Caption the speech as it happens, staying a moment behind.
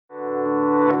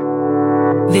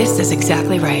This is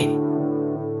exactly right.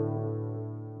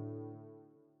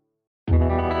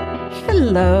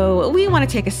 Hello. We want to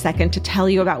take a second to tell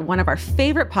you about one of our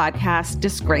favorite podcasts,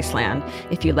 Disgraceland.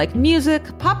 If you like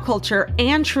music, pop culture,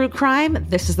 and true crime,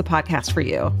 this is the podcast for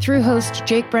you. Through host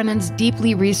Jake Brennan's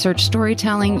deeply researched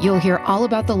storytelling, you'll hear all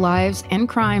about the lives and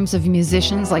crimes of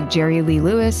musicians like Jerry Lee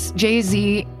Lewis,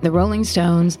 Jay-Z, the Rolling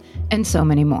Stones, and so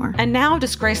many more. And now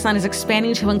Disgraceland is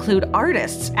expanding to include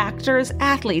artists, actors,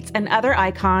 athletes, and other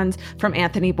icons from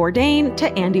Anthony Bourdain to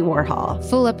Andy Warhol.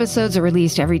 Full episodes are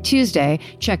released every Tuesday.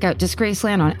 Check out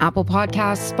Disgraceland on Apple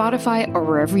Podcasts, Spotify, or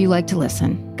wherever you like to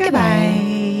listen.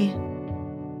 Goodbye.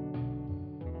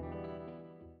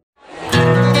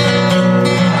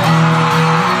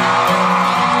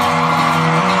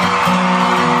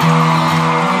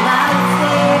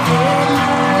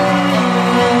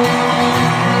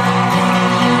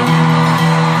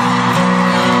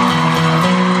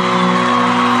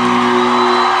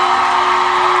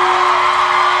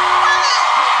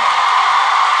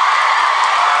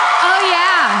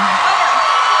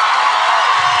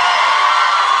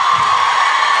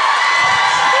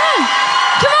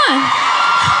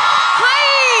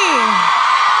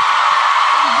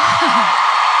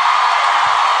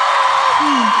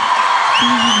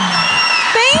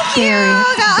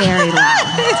 Very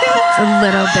loud. It's a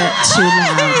little bit too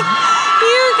loud.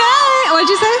 You guys, what'd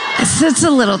you say? It's a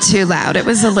little too loud. It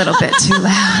was a little bit too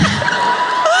loud.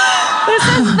 This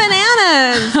is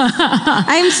bananas.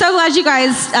 I'm so glad you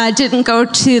guys didn't go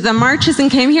to the marches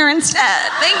and came here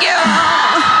instead. Thank you.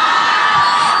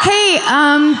 Hey,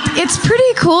 it's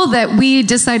pretty cool that we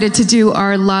decided to do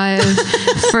our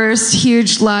first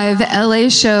huge live LA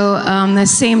show the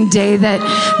same day that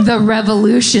the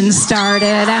revolution started.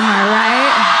 Am I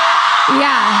right?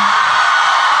 Yeah.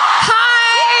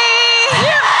 Hi!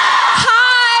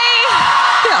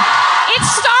 It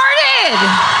started!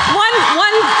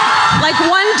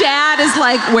 One dad is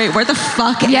like, wait, where the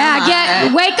fuck am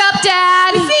I? Wake up,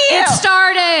 Dad! It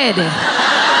started!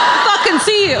 Fucking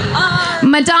see you.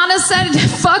 Madonna said,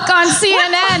 fuck on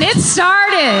CNN. It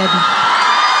started.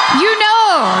 You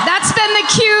know, that's been the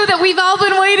cue that we've all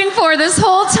been waiting for this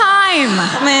whole time.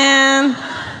 Man.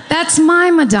 That's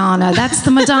my Madonna. That's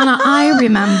the Madonna I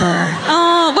remember.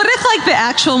 Oh, what if like the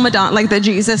actual Madonna, like the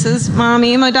Jesus's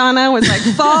mommy Madonna was like,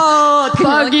 fuck.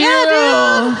 Fuck you.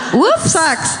 Yeah, dude. Whoops.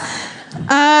 Sucks.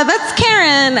 That's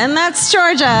Karen, and that's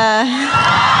Georgia.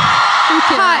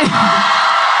 Hi.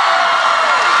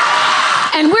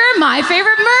 And we're My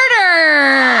Favorite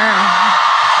Murder.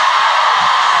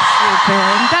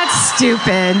 Stupid. That's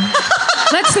stupid.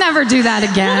 Let's never do that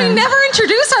again. We never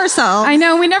introduce ourselves. I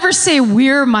know, we never say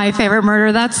we're My Favorite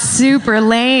Murder. That's super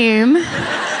lame. Okay,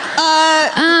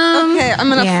 I'm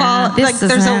gonna fall. Like,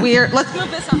 there's a weird. Let's move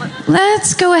this over.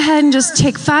 Let's go ahead and just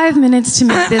take 5 minutes to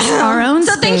make this our own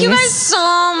space. So thank you guys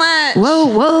so much.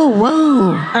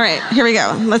 Whoa. All right, here we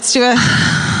go. Let's do it.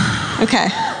 Okay.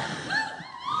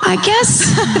 I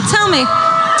guess. Tell me.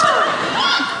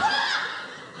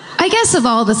 I guess of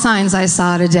all the signs I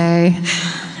saw today,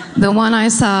 the one I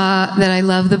saw that I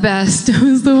love the best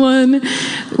was the one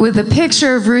with a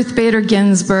picture of Ruth Bader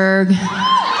Ginsburg.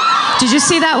 Did you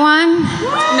see that one?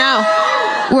 No.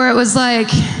 Where it was like,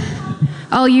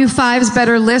 all you fives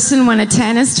better listen when a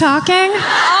 10 is talking?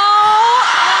 Oh!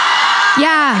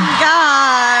 Yeah.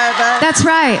 God. That's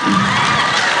right.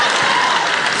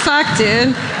 Fuck,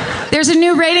 dude. There's a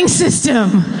new rating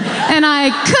system, and I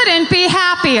couldn't be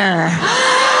happier.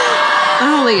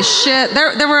 Holy shit.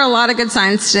 There were a lot of good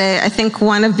signs today. I think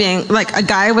one of being, like, a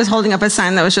guy was holding up a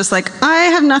sign that was just like, I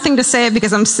have nothing to say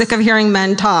because I'm sick of hearing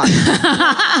men talk.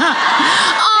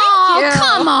 Oh,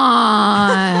 come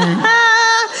on.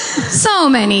 So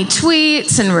many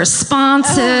tweets and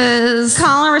responses.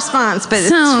 Call and response, but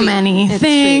so it's many it's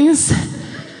things.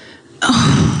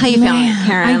 Oh, how you feeling,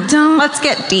 Karen? I don't. Let's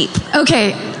get deep.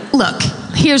 Okay, look,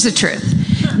 here's the truth.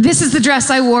 This is the dress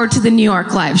I wore to the New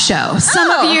York live show.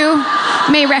 Some of you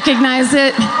may recognize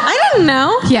it. I didn't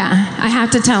know. Yeah, I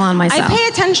have to tell on myself. I pay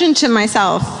attention to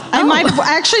myself. I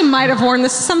actually might have worn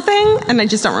this to something, and I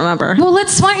just don't remember. Well,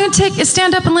 why don't you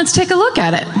stand up and let's take a look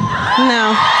at it.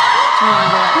 No.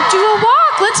 Do a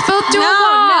walk. Let's both do a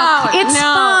walk. It's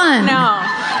fun. No.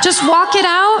 Just walk it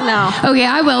out. No. Okay,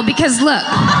 I will, because look.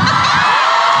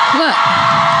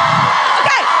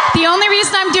 Okay. The only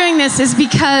reason I'm doing this is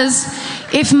because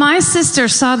if my sister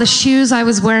saw the shoes I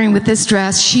was wearing with this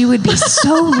dress, she would be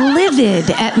so livid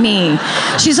at me.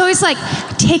 She's always like,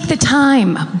 take the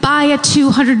time, buy a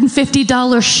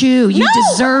 $250 shoe. You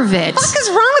deserve it. What the fuck is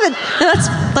wrong with it?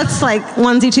 Let's like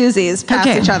onesie twosies past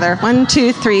each other. 1,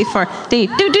 2, 3, 4. Do.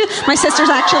 My sister's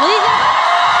actually.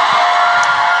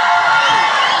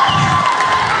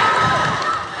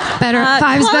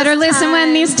 better listen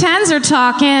when these 10s are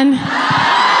talking.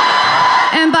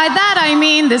 And by that I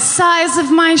mean the size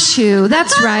of my shoe.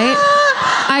 That's right.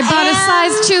 I bought a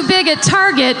size too big at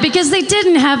Target because they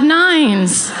didn't have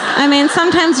 9s. I mean,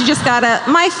 sometimes you just gotta.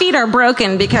 My feet are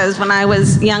broken because when I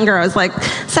was younger, I was like,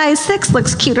 size 6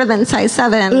 looks cuter than size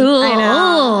 7. Ooh, I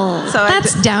know. So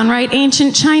that's downright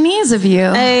ancient Chinese of you.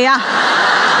 Yeah.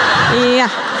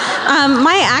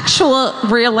 My actual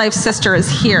real life sister is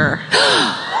here.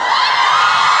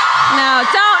 No,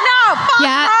 don't. No. Fuck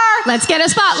her. Let's get a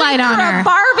spotlight on her. A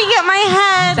Barbie at my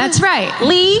head. That's right.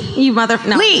 Lee, you mother.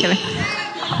 No, Lee.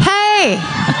 Hey.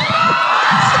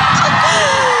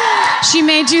 She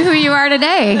made you who you are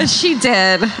today. She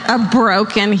did. A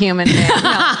broken human being. No. Lee,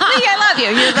 I love you.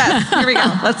 You're the best. Here we go.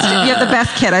 You're the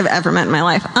best kid I've ever met in my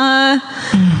life.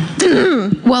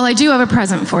 Well, I do have a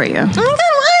present for you. Oh my God,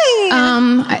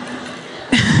 why?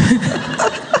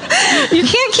 You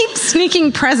can't keep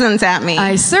sneaking presents at me.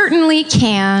 I certainly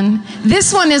can.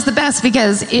 This one is the best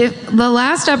because the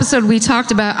last episode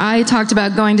I talked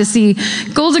about going to see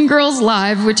Golden Girls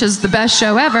Live, which is the best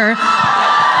show ever.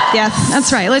 Yes.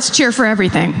 That's right. Let's cheer for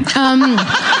everything.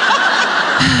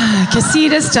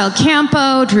 Casitas, Del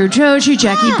Campo, Drew Joji,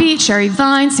 Jackie Beat, Sherry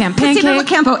Vine, Sam Pancake. Casitas Del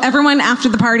Campo. Everyone after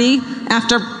party,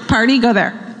 go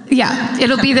there. Yeah,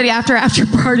 it'll be the after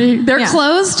party. They're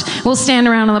closed. We'll stand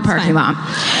around in the parking lot.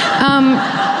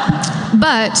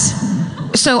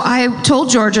 So I told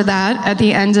Georgia that at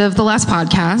the end of the last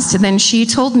podcast, and then she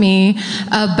told me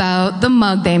about the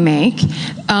mug they make.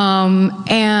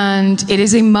 And it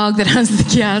is a mug that has the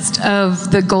cast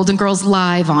of the Golden Girls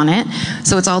Live on it.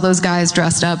 So it's all those guys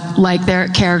dressed up like their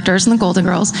characters in the Golden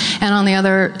Girls. And on the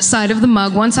other side of the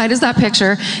mug, one side is that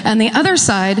picture, and the other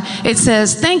side, it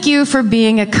says, "Thank you for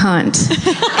being a cunt."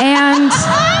 And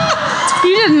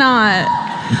you did not.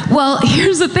 Well,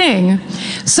 here's the thing.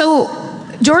 So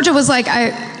Georgia was like,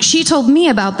 she told me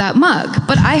about that mug,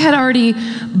 but I had already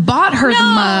bought her the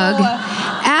mug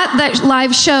at that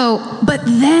live show, but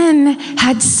then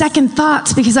had second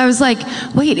thoughts because I was like,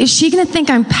 wait, is she going to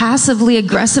think I'm passively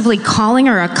aggressively calling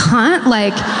her a cunt?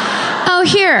 Like, oh,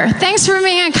 here, thanks for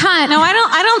being a cunt. No,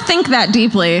 I don't think that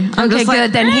deeply. I'm okay,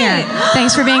 good, then here.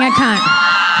 Thanks for being a cunt.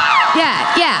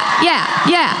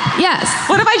 Yes.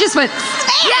 What if I just went,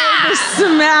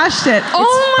 smashed it?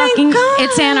 Oh my God.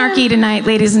 It's anarchy tonight,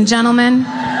 ladies and gentlemen.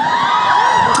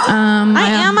 I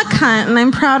am a cunt, and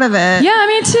I'm proud of it. Yeah,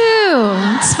 me too.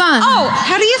 It's fun. Oh,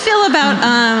 how do you feel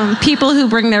about people who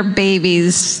bring their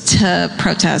babies to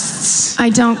protests? I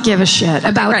don't give a shit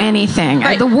about anything.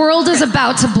 Right. The world is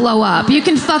about to blow up. You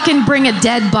can fucking bring a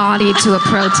dead body to a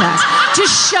protest.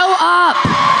 Just show up.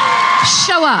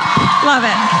 Show up. Love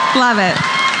it.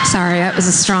 Sorry, that was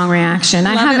a strong reaction.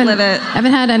 I live it.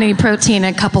 haven't had any protein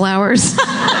in a couple hours.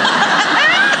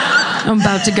 I'm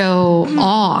about to go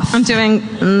off. I'm doing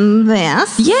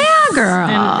this. Yeah, girl.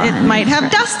 And it might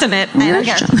have dust in it. I don't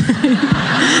care.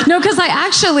 No, because I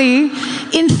actually,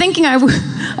 in thinking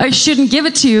I shouldn't give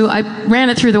it to you, I ran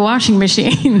it through the washing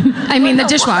machine. I mean, the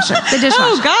dishwasher.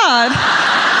 Oh, God.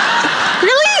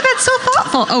 Really? That's so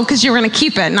thoughtful. Oh, because you were going to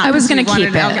keep it. I was going to keep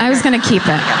it. I was going to keep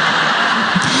it.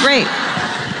 Great.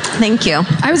 Thank you.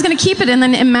 I was going to keep it and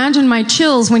then imagine my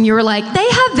chills when you were like, they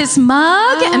have this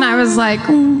mug? And I was like,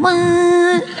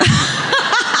 what?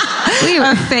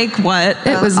 A fake what?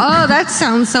 It was. Oh, that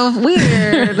sounds so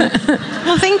weird.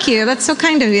 Well, thank you. That's so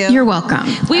kind of you. You're welcome.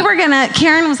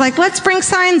 Karen was like, let's bring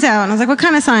signs out. And I was like, what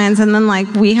kind of signs? And then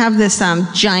we have this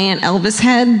giant Elvis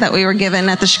head that we were given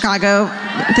at the Chicago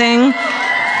thing.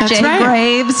 That's Jay right.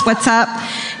 Graves, what's up?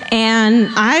 And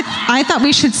I thought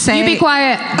we should say. You be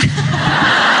quiet.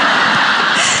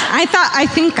 I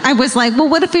think I was like, well,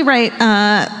 what if we write,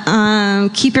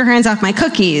 keep your hands off my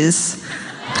cookies?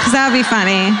 Because that would be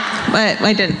funny. But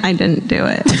I didn't do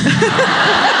it.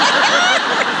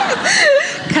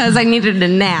 Because I needed a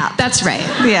nap. That's right.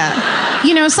 Yeah.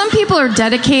 You know, some people are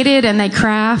dedicated and they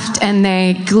craft and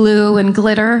they glue and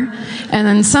glitter. And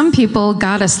then some people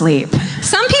gotta sleep.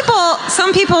 Some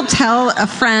people tell a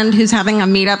friend who's having a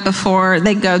meetup before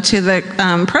they go to the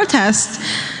protest.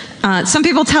 Some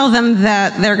people tell them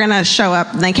that they're going to show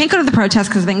up and they can't go to the protest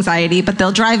because of anxiety, but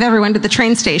they'll drive everyone to the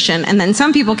train station. And then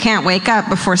some people can't wake up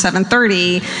before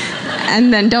 7:30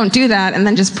 and then don't do that and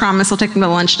then just promise they'll take them to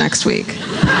lunch next week.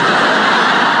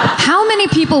 How many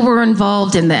people were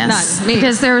involved in this? None. Me.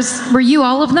 Because were you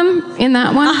all of them in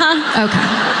that one? Uh-huh.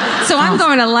 Okay. So I'm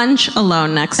going to lunch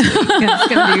alone next week. It's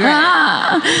going to be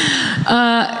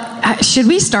great. Should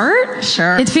we start?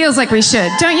 Sure. It feels like we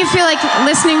should. Don't you feel like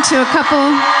listening to a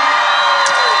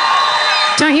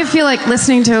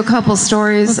couple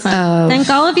stories of... Thank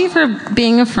all of you for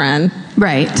being a friend.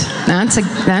 Right.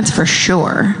 That's for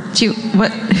sure.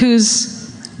 Who's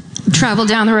travel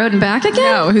down the road and back again?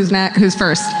 No, who's next? Who's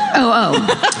first? Oh.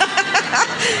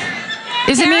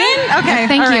 Is it me? Okay.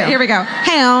 Thank you. Right, here we go.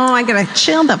 Hey, I gotta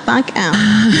chill the fuck out.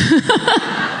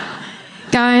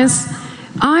 Guys,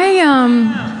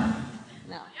 I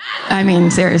mean,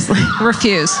 seriously.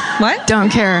 Refuse. What? Don't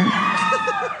care.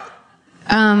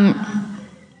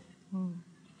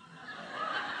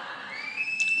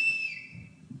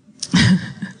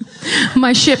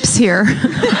 My ship's here.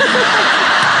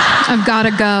 I've got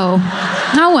to go.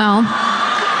 Oh, well.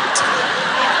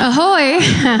 Ahoy.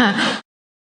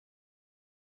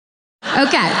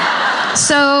 Okay.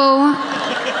 So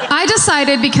I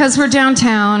decided, because we're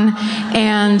downtown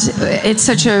and it's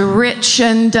such a rich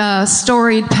and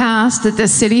storied past that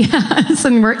this city has,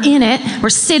 and we're in it, we're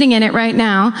sitting in it right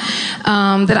now,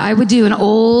 that I would do an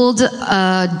old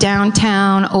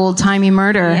downtown old-timey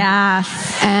murder. Yes.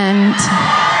 And,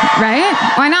 right?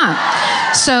 Why not?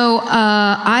 So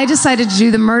I decided to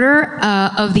do the murder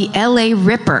of the L.A.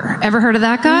 Ripper. Ever heard of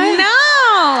that guy?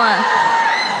 No!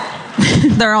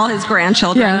 They're all his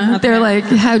grandchildren. Yeah, they're like,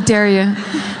 how dare you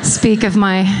speak of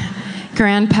my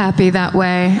grandpappy that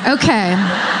way. Okay.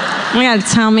 You gotta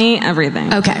tell me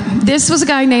everything. Okay. This was a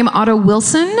guy named Otto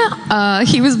Wilson.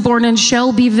 He was born in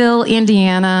Shelbyville,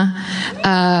 Indiana.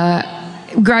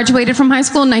 Graduated from high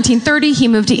school in 1930. He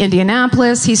moved to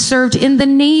Indianapolis. He served in the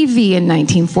Navy in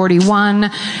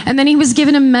 1941. And then he was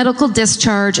given a medical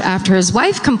discharge after his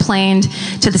wife complained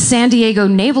to the San Diego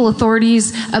Naval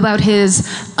authorities about his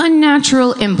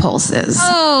unnatural impulses.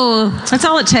 Oh, that's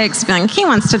all it takes. Being like, he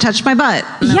wants to touch my butt.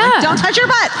 Yeah. Like, don't touch your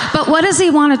butt. But what does he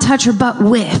want to touch her butt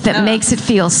with that makes it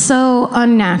feel so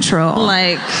unnatural?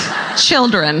 Like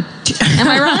children. Am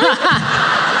I wrong?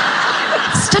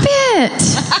 Stop it.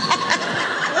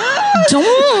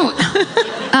 Don't.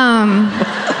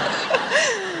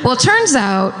 Well, it turns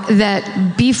out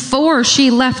that before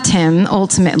she left him,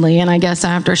 ultimately, and I guess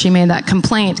after she made that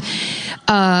complaint,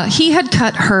 he had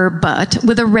cut her butt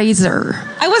with a razor.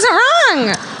 I wasn't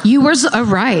wrong. You were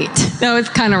right. No, it's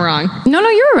kind of wrong. No,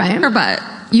 you're right. Her butt.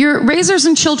 Your razors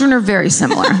and children are very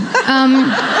similar.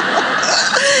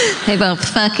 They both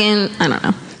fucking, I don't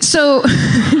know. So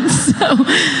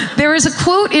there is a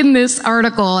quote in this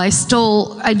article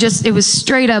it was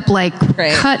straight up like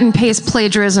cut and paste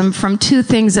plagiarism from two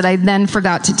things that I then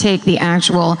forgot to take the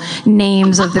actual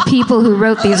names of the people who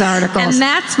wrote these articles. And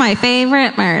that's my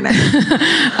favorite murder.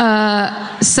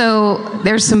 So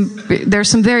there's some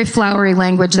very flowery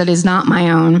language that is not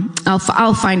my own.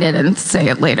 I'll find it and say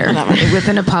it later with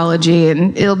an apology,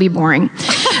 and it'll be boring.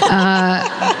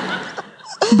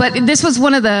 But this was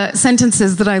one of the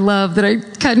sentences that I love that I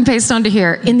cut and paste onto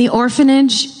here. In the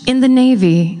orphanage, in the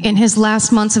Navy, in his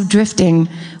last months of drifting,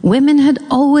 women had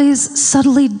always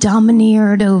subtly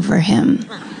domineered over him.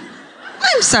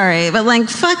 I'm sorry, but like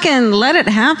fucking let it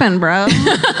happen, bro.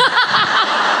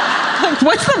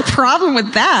 What's the problem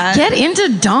with that? Get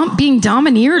into being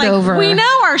domineered over. We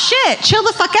know our shit. Chill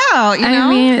the fuck out, you know? I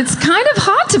mean, it's kind of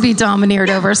hot to be domineered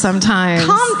over sometimes.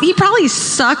 He probably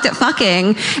sucked at fucking.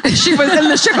 And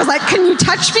the ship was like, can you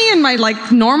touch me in my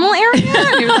like normal area?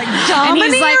 And he was like, domineering.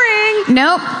 And he's like,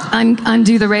 nope,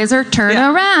 undo the razor, turn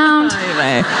around.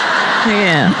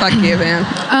 Yeah, fuck you, man.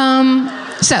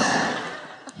 So,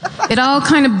 it all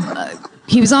kind of...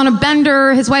 he was on a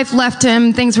bender. His wife left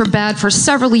him. Things were bad for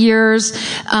several years.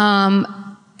 On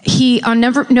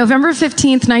November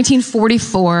 15th,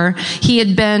 1944, he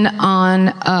had been on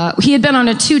a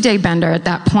 2-day bender at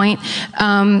that point.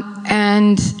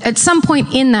 And at some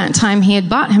point in that time, he had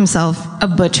bought himself a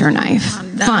butcher knife.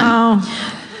 Fun.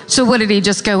 So what did he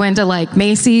just go into like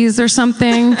Macy's or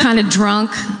something? Kind of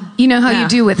drunk. You know how you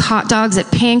do with hot dogs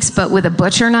at Pink's, but with a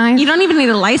butcher knife? You don't even need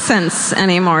a license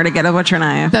anymore to get a butcher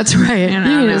knife. That's right. You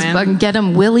know, you just fucking get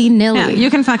them willy-nilly. Yeah, you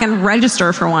can fucking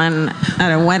register for one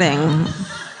at a wedding.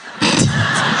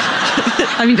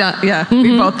 I mean,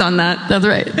 we've both done that. That's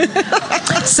right.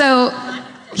 So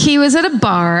he was at a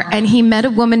bar and he met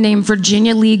a woman named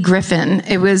Virginia Lee Griffin.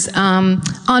 It was on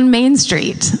Main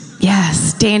Street.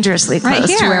 Yes, dangerously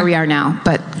close to where we are now,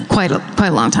 but quite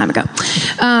a long time ago.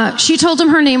 She told him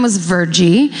her name was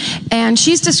Virgie, and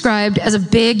she's described as a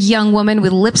big young woman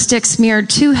with lipstick smeared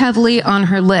too heavily on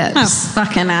her lips. Oh,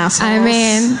 fucking assholes. I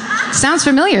mean, sounds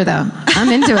familiar though. I'm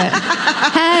into it.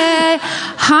 Hey,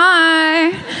 hi.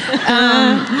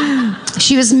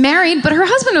 She was married, but her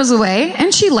husband was away,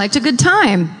 and she liked a good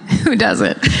time. Who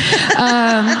doesn't?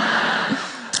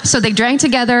 So they drank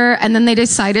together, and then they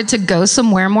decided to go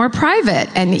somewhere more private.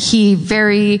 And he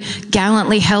very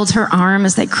gallantly held her arm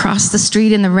as they crossed the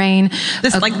street in the rain.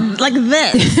 This like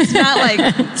this, not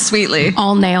like sweetly.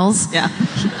 All nails. Yeah.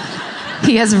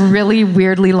 He has really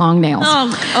weirdly long nails.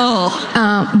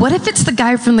 What if it's the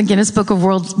guy from the Guinness Book of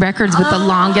World Records with the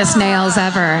longest nails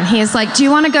ever? And he is like, do you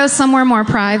want to go somewhere more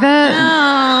private?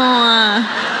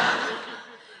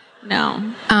 No.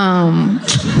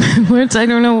 Which I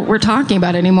don't know what we're talking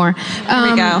about anymore. Here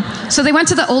we go. So they went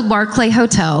to the old Barclay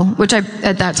Hotel, which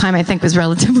at that time I think was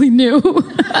relatively new.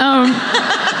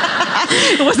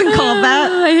 It wasn't called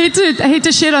that. I hate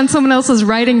to shit on someone else's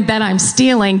writing that I'm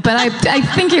stealing, but I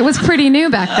think it was pretty new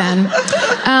back then.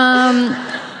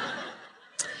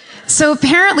 So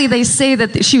apparently they say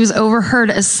that she was overheard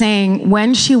as saying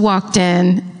when she walked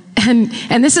in,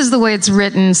 and this is the way it's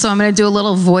written, so I'm going to do a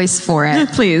little voice for it.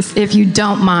 Please. If you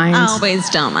don't mind. Always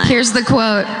don't mind. Here's the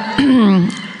quote.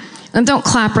 And don't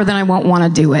clap her, then I won't want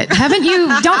to do it.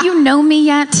 Don't you know me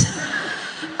yet?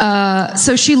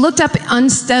 So she looked up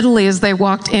unsteadily as they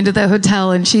walked into the hotel,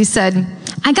 and she said,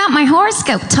 I got my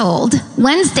horoscope told.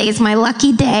 Wednesday's my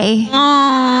lucky day.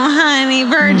 Oh, honey,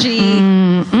 Virgie.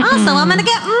 Also, I'm going to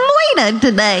get moited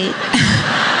today.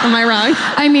 Am I wrong?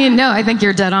 I mean, no, I think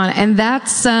you're dead on. And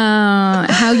that's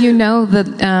how you know that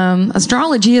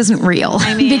astrology isn't real.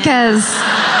 I mean, because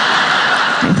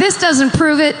if this doesn't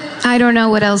prove it, I don't know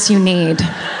what else you need.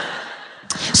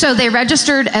 So they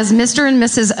registered as Mr. and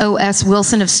Mrs. O.S.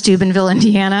 Wilson of Steubenville,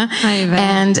 Indiana.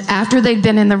 And after they'd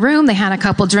been in the room, they had a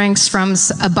couple drinks from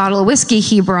a bottle of whiskey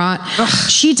he brought. Ugh.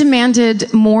 She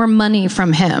demanded more money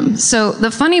from him. So the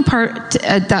funny part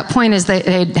at that point is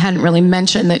they hadn't really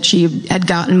mentioned that she had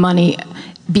gotten money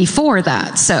before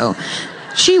that. So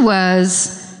she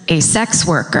was a sex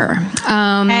worker.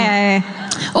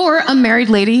 Or a married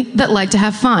lady that liked to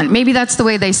have fun. Maybe that's the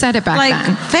way they said it back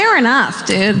then. Fair enough,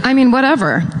 dude. I mean,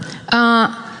 whatever.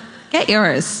 Get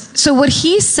yours. So what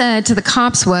he said to the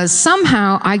cops was,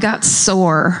 somehow I got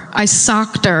sore. I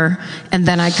socked her, and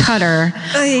then I cut her.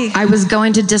 I was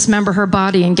going to dismember her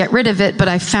body and get rid of it, but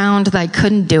I found that I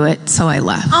couldn't do it, so I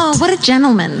left. Oh, what a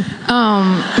gentleman.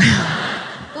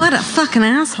 What a fucking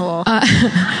asshole.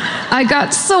 I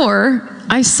got sore.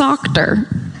 I socked her.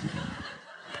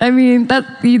 I mean,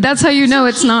 that's how you know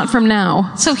it's not from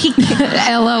now. So he...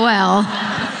 LOL.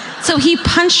 So he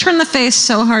punched her in the face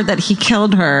so hard that he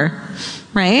killed her,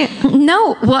 right?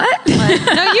 No, what? No,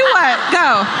 you what?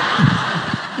 Go.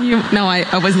 No,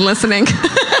 I wasn't listening.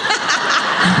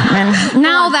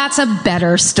 Now that's a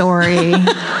better story.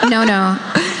 No.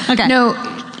 Okay. No,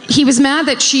 he was mad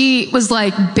that she was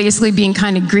like basically being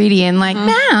kind of greedy and like,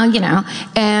 no, you know.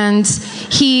 And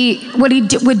what he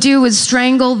would do was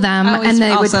strangle them, and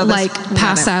they would like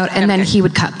pass out, and then he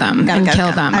would cut them and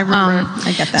kill them. I remember.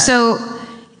 I get that. So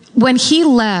when he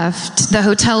left the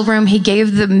hotel room, he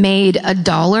gave the maid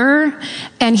 $1,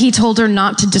 and he told her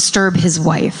not to disturb his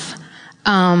wife.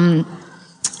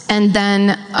 And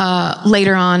then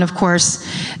later on, of course,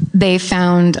 they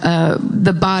found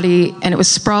the body, and it was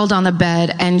sprawled on the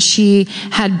bed, and she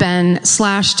had been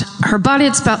slashed. Her body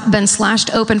had been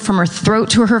slashed open from her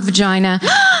throat to her vagina,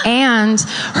 and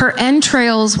her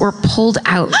entrails were pulled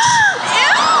out.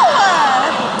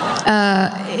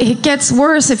 It gets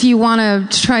worse if you want to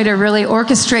try to really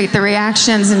orchestrate the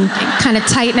reactions and kind of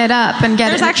tighten it up and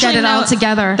get it all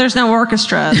together. There's no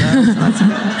orchestra, though. So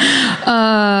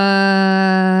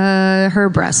her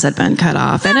breasts had been cut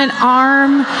off, and an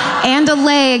arm and a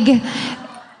leg.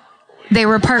 They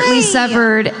were partly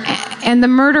severed, and the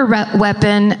murder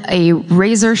weapon, a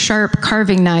razor-sharp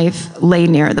carving knife, lay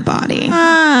near the body.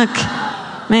 Fuck.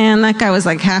 Man, that guy was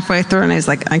like halfway through, and he's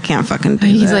like, I can't fucking do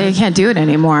He's this. like, I can't do it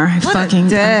anymore. I'm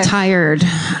tired.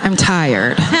 I'm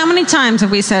tired. How many times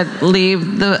have we said,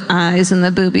 leave the eyes and the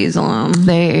boobies alone?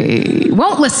 They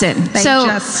won't listen.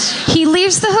 He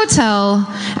leaves the hotel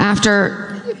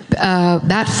after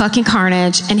that fucking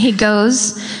carnage, and he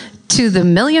goes to the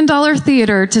 $1 Million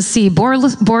Theater to see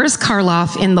Boris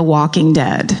Karloff in The Walking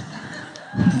Dead.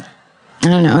 I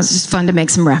don't know. It's just fun to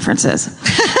make some references.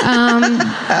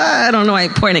 I don't know why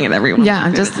I'm pointing at everyone.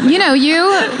 Yeah, just, you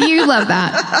love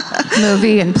that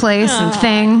movie and place and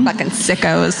thing. Fucking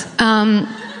sickos.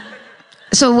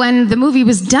 So when the movie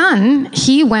was done,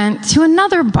 he went to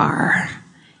another bar,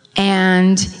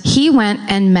 and he went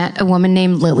and met a woman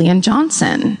named Lillian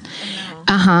Johnson.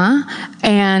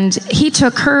 And he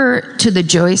took her to the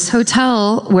Joyce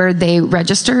Hotel, where they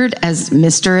registered as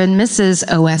Mr. and Mrs.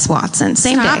 O.S. Watson.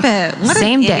 Same day. Stop it. What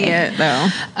Same an day. idiot, though.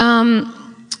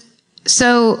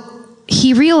 So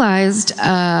he realized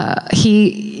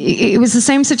it was the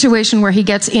same situation where he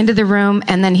gets into the room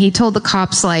and then he told the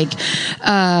cops, like,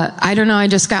 I don't know, I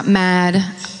just got mad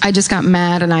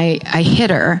and I hit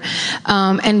her.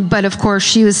 But of course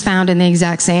she was found in the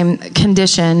exact same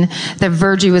condition that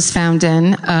Virgie was found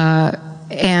in.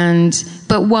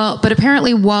 But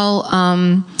apparently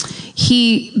while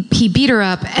he beat her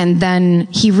up, and then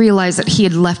he realized that he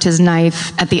had left his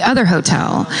knife at the other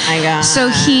hotel. My God. So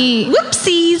he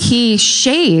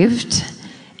shaved,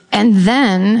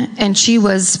 and she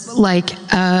was like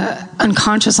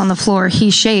unconscious on the floor.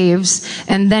 He shaves,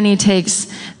 and then he takes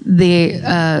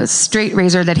the straight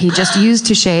razor that he just used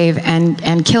to shave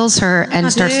and kills her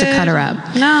and starts to cut her up.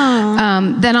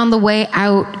 No. Then on the way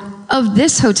out of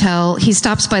this hotel, he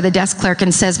stops by the desk clerk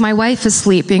and says, "My wife is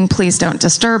sleeping. Please don't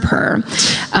disturb her."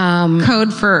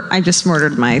 Code for I just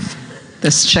murdered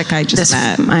this chick I just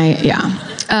met.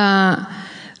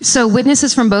 So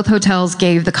witnesses from both hotels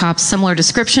gave the cops similar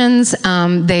descriptions.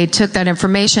 They took that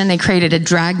information. They created a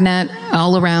dragnet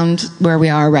all around where we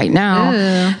are right now.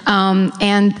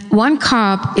 And one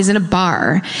cop is in a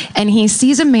bar, and he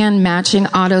sees a man matching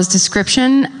Otto's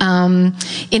description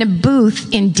in a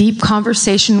booth in deep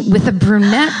conversation with a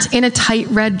brunette in a tight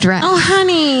red dress. Oh,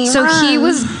 honey. So run.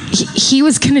 he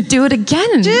was going to do it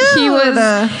again.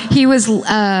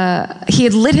 He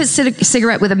had lit his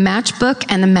cigarette with a matchbook,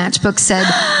 and the matchbook said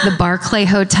the Barclay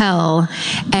Hotel,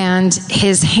 and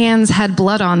his hands had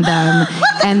blood on them.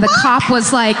 And the cop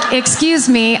was like, "Excuse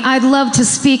me, I'd love to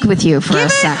speak with you for a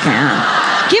second."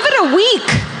 Give it a week.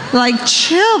 Like,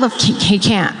 chill. He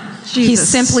can't. Jesus. He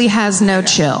simply has no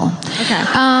chill. Okay.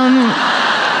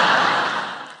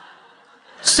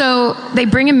 So they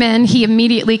bring him in. He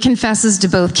immediately confesses to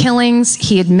both killings.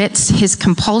 He admits his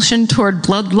compulsion toward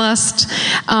bloodlust.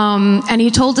 And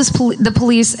he told the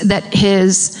police that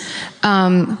his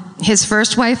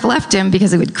first wife left him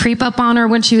because he would creep up on her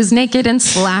when she was naked and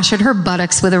slash at her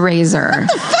buttocks with a razor.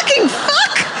 What the fucking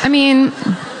fuck? I mean...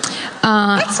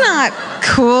 that's not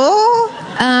cool.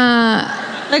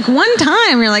 Like, one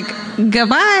time you're like,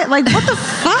 goodbye. Like, what the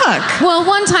fuck? Well,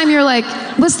 one time you're like,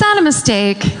 was that a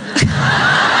mistake?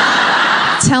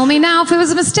 Tell me now if it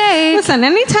was a mistake. Listen,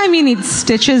 anytime you need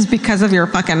stitches because of your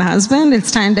fucking husband,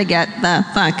 it's time to get the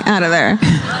fuck out of there.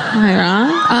 Am I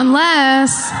wrong?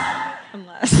 Unless.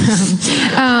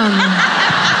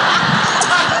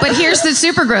 But here's the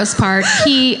super gross part.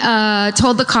 He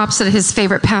told the cops that his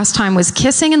favorite pastime was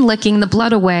kissing and licking the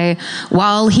blood away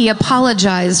while he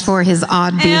apologized for his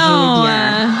odd behavior.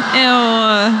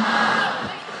 Ew.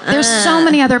 There's so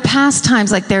many other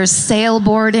pastimes, like there's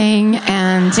sailboarding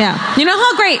and... Yeah. You know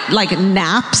how great, like,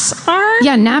 naps are?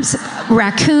 Yeah, naps,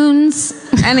 raccoons.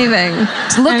 Anything.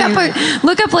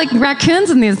 Look up like raccoons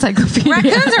in the encyclopedia.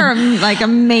 Raccoons are like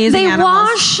amazing animals.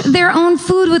 Wash their own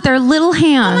food with their little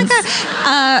hands. Oh my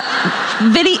God.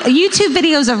 YouTube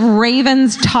videos of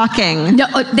ravens talking. No,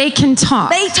 they can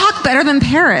talk. They talk better than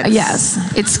parrots. Yes.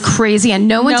 It's crazy, and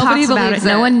no one Nobody talks about it.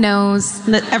 No one knows.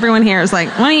 Everyone here is like,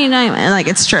 what are you doing? And like,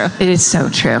 it's true. It is so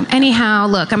true. Anyhow,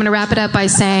 look, I'm going to wrap it up by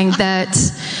saying that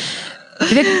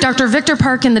Dr. Victor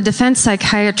Parkin, the defense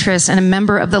psychiatrist and a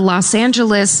member of the Los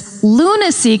Angeles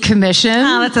Lunacy Commission.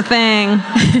 Oh, that's a thing.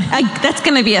 That's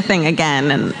going to be a thing again.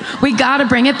 And we got to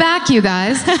bring it back, you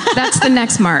guys. That's the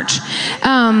next march.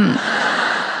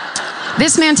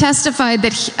 This man testified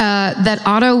that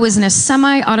Otto was in a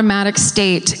semi-automatic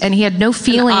state and he had no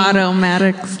feeling.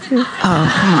 Automatic. Oh,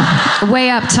 come on.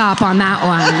 Way up top on that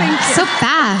one. So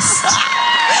fast.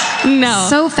 No.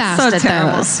 So fast so at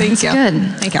terrible. those. Thank it's you. Good.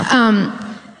 Thank you.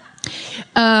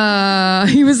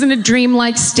 He was in a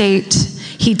dreamlike state.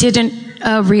 He didn't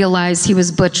realize he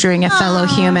was butchering a fellow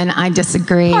human. I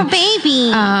disagree. Poor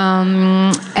baby.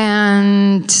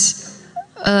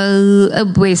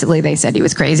 Basically, they said he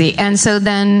was crazy. And so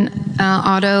then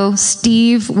Otto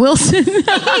Steve Wilson. I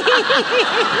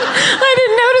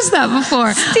didn't notice that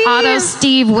before. Otto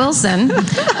Steve Wilson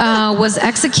was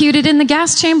executed in the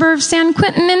gas chamber of San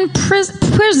Quentin in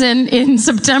prison in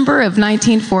September of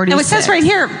 1946. Now it says right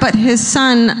here, but his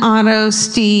son, Otto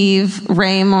Steve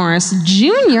Ray Morris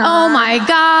Jr. Oh my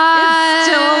God. is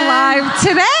still alive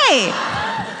today.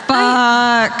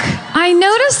 Fuck. I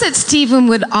noticed that Stephen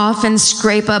would often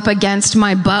scrape up against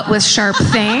my butt with sharp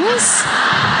things.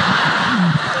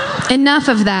 Enough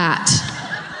of that.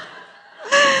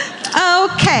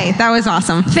 Okay, that was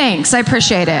awesome. Thanks, I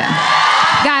appreciate it.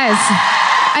 Guys,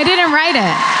 I didn't write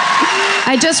it.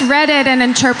 I just read it and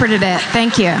interpreted it.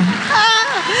 Thank you.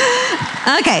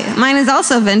 Okay, mine is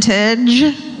also vintage.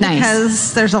 Nice.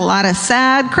 Because there's a lot of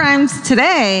sad crimes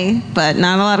today, but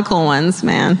not a lot of cool ones,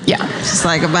 man. Yeah. Just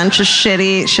like a bunch of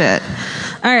shitty shit.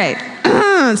 All right.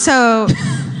 So,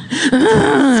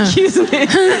 excuse me.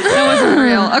 That wasn't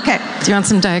real. Okay. Do you want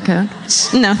some Diet Coke?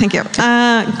 No, thank you.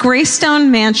 Greystone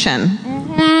Mansion.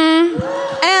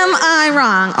 Am I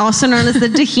wrong? Also known as the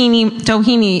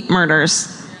Doheny murders.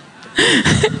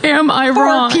 Am I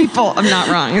wrong? 4 people. I'm not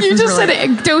wrong. You just said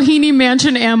Doheny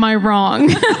Mansion. Am I wrong?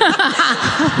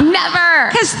 Never.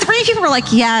 Because 3 people were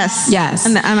like, yes. Yes.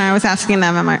 And I was asking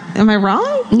them, am I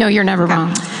wrong? No, you're never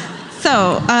wrong.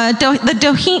 So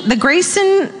the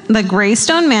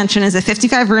Greystone Mansion is a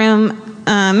 55-room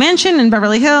mansion in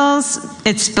Beverly Hills.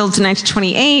 It's built in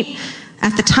 1928.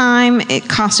 At the time, it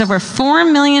cost over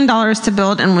 $4 million to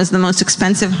build and was the most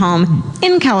expensive home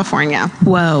in California.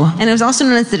 Whoa. And it was also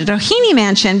known as the Doheny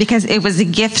Mansion because it was a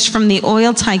gift from the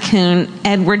oil tycoon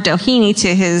Edward Doheny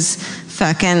to his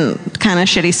fucking kind of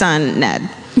shitty son, Ned.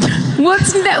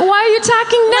 What's Ned? Why are you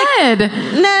talking Ned?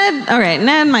 Ned, all right,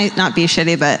 Ned might not be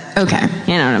shitty, but okay.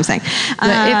 You know what I'm saying.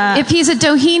 If he's a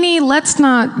Doheny, let's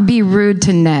not be rude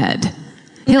to Ned.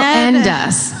 He'll end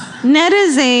us. Ned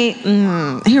is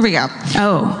here we go.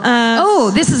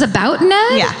 Oh, this is about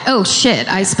Ned? Yeah. Oh, shit.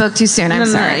 I spoke too soon. I'm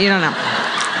sorry. No, you don't know.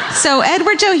 So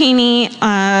Edward Doheny,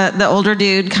 the older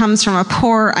dude, comes from a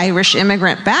poor Irish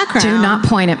immigrant background. Do not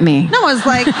point at me. No, it was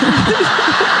like...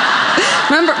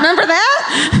 Remember that?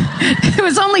 It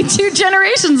was only 2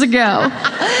 generations ago.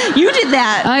 You did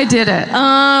that. I did it.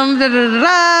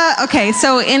 Okay,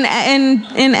 so in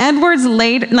Edward's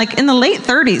in the late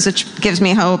 30s, which gives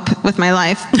me hope with my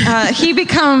life, he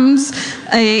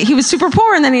was super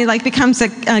poor, and then he becomes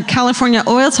a California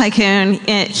oil tycoon.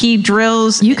 He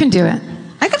drills. You can do it.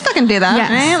 I could fucking do that. Yes.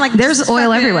 Right? There's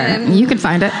oil everywhere. You can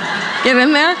find it. Get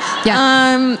in there.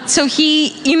 Yeah. So he,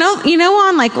 you know,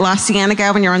 on La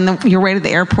Cienega when you're on your way to the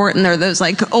airport and there are those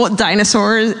old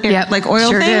dinosaurs,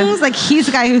 oil things. Do. He's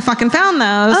the guy who fucking found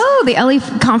those. Oh, the LA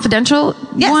Confidential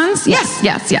ones. Yes.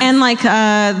 And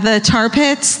the tar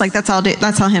pits. That's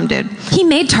all him did. He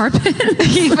made tar pits.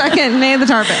 He fucking made the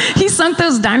tar pit. He sunk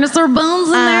those dinosaur bones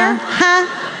in there.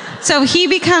 So he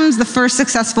becomes the first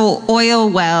successful oil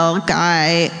well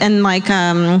guy, and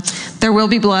There Will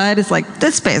Be Blood is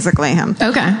that's basically him.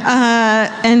 Okay.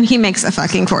 And he makes a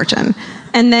fucking fortune.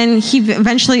 And then he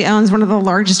eventually owns one of the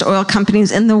largest oil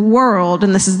companies in the world,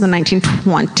 and this is the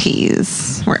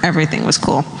 1920s, where everything was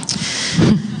cool.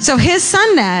 So his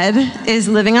son Ned is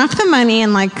living off the money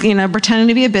and pretending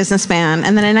to be a businessman.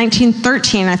 And then in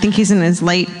 1913, I think he's in his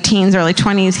late teens, early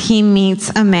 20s, he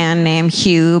meets a man named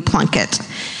Hugh Plunkett.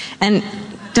 And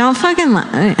don't fucking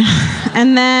lie.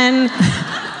 And then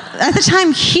at the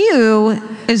time, Hugh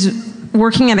is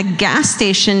working at a gas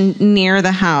station near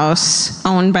the house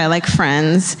owned by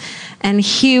friends. And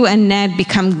Hugh and Ned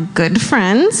become good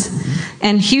friends.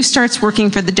 And Hugh starts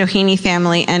working for the Doheny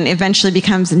family and eventually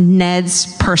becomes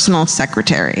Ned's personal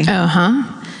secretary.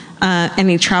 And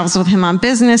he travels with him on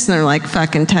business, and they're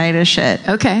fucking tight as shit.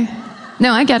 Okay.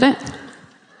 No, I get it.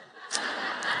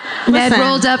 Ned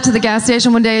rolled up to the gas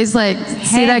station one day. He's like,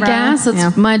 see that gas?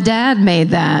 My dad made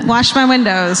that. Wash my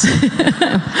windows.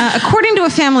 According to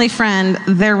a family friend,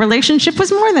 their relationship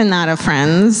was more than that of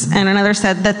friends. And another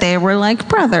said that they were like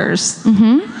brothers.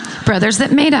 Mm-hmm. Brothers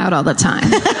that made out all the time.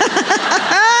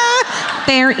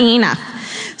 Fair enough.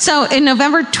 So in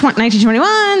November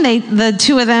 1921, the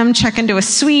two of them check into a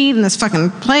suite in this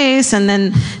fucking place, and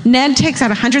then Ned takes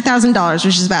out $100,000,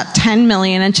 which is about $10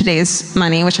 million in today's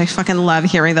money, which I fucking love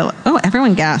hearing.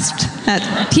 Everyone gasped.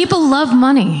 People love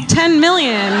money. $10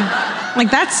 million,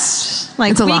 that's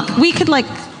it's a lot. We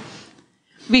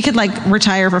could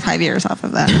retire for 5 years off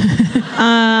of that.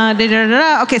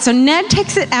 Okay, so Ned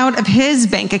takes it out of his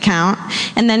bank account,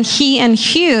 and then he and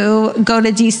Hugh go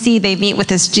to D.C. They meet with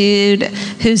this dude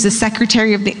who's the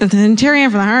Secretary of the Interior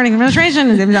for the Harding administration,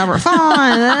 his name is Albert Fall,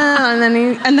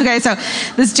 so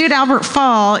this dude Albert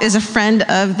Fall is a friend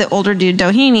of the older dude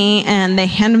Doheny, and they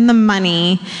hand him the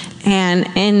money, and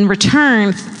in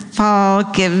return, Fall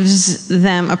gives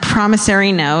them a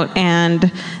promissory note,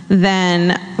 and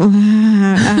then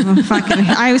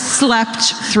I slept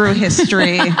through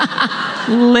history,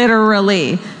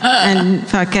 literally, and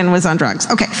fucking was on drugs.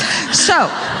 Okay, so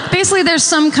basically, there's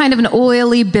some kind of an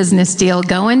oily business deal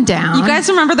going down. You guys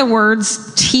remember the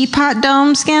words "teapot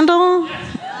dome scandal"?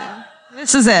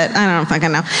 This is it. I don't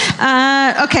fucking know.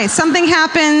 Okay, something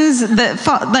happens that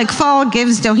Fall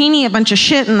gives Doheny a bunch of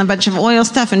shit and a bunch of oil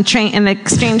stuff in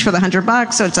exchange for the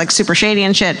 $100, so it's super shady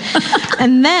and shit.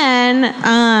 And then,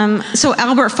 so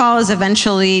Albert Fall is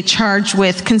eventually charged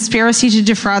with conspiracy to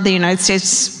defraud the United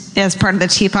States as part of the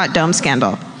Teapot Dome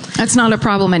scandal. That's not a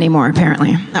problem anymore,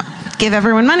 apparently. No, give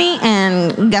everyone money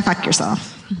and go fuck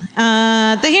yourself.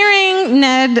 The hearing,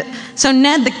 Ned,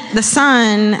 the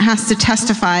son, has to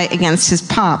testify against his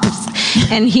pops.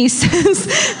 And he says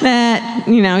that,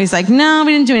 he's like, no,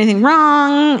 we didn't do anything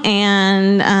wrong.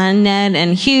 And Ned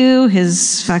and Hugh,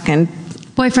 his fucking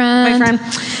boyfriend,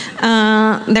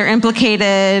 they're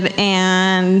implicated,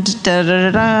 and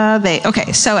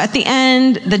okay, so at the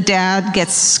end, the dad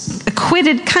gets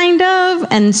acquitted, kind of,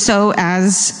 and so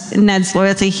as Ned's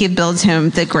loyalty, he builds him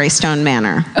the Greystone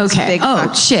Manor. Okay.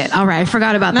 Shit. All right. I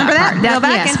forgot about Remember that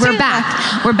part. Yes, we're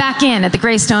back. We're back in at the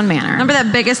Greystone Manor. Remember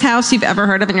that biggest house you've ever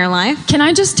heard of in your life? Can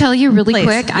I just tell you really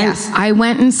quick? Yes. I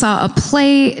went and saw a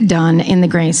play done in the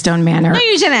Greystone Manor. No,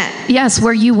 you didn't. Yes,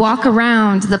 where you walk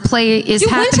around. The play is happening.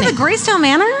 You went to the Greystone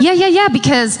Manor? Yeah,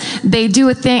 because they do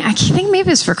a thing. I think maybe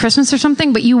it's for Christmas or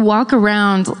something, but you walk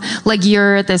around like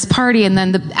you're at this party and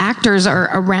then the actors are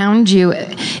around you.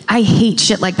 I hate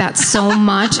shit like that so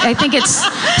much. I think it's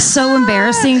so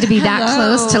embarrassing to be that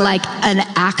close to like an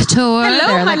actor.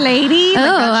 Hello, my lady.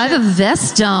 Oh, I have a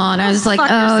vest on. I was like,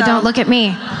 yourself. Don't look at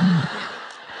me.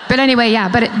 But anyway,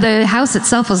 the house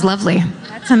itself was lovely.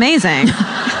 That's amazing.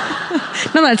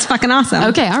 No, that's fucking awesome.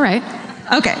 Okay, all right.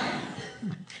 Okay.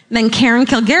 Then Karen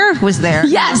Kilgariff was there.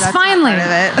 Yes, finally.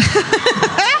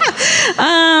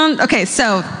 Okay,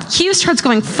 so Hugh starts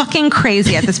going fucking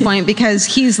crazy at this point because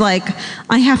he's like,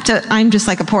 I'm just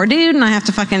like a poor dude and I have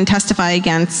to fucking testify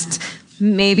against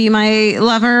maybe my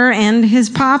lover and his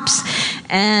pops.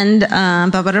 And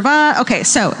Okay,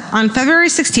 so on February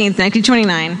 16th,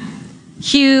 1929,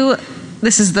 Hugh,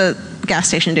 this is the gas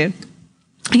station dude,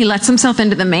 he lets himself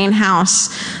into the main house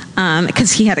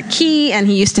because he had a key and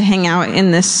he used to hang out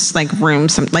in this like room,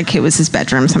 like it was his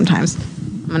bedroom sometimes.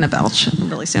 I'm gonna belch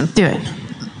really soon. Do it.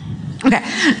 Okay.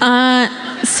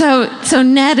 So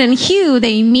Ned and Hugh,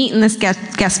 they meet in this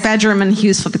guest bedroom and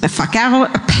Hugh's flipping the fuck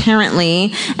out,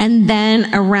 apparently. And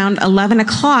then around 11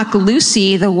 o'clock,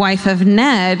 Lucy, the wife of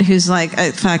Ned, who's like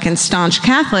a fucking staunch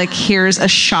Catholic, hears a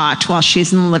shot while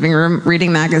she's in the living room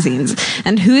reading magazines.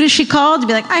 And who does she call to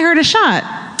be like, I heard a shot?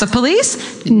 The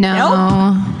police?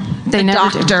 No. Nope. They never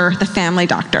doctor, the family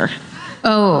doctor.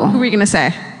 Oh. Who were you going to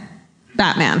say?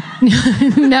 Batman.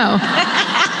 No.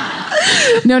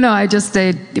 No,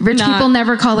 rich people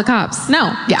never call the cops.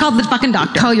 No, yeah. Call the fucking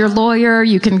doctor. Call your lawyer.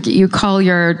 You call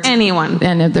your anyone.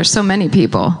 And there's so many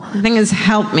people. The thing is,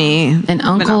 help me. An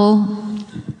uncle.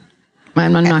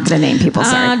 I'm not going to name people.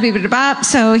 Sorry.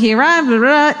 So he arrived.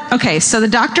 Okay, so the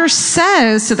doctor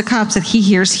says to the cops that he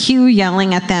hears Hugh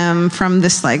yelling at them from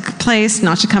this like place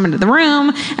not to come into the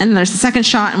room. And then there's the second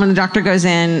shot, and when the doctor goes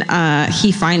in,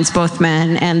 he finds both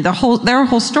men. And their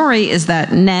whole story is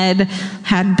that Ned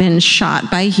had been shot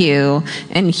by Hugh,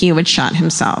 and Hugh had shot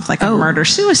himself, like a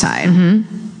murder-suicide.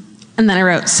 Mm-hmm. And then I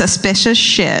wrote suspicious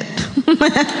shit.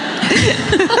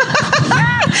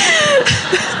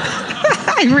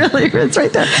 It's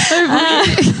right there.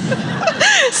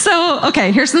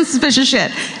 Okay, here's some suspicious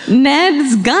shit.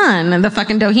 Ned's gun, the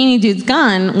fucking Doheny dude's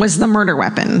gun, was the murder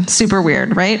weapon. Super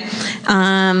weird, right?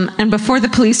 And before the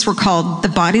police were called, the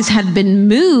bodies had been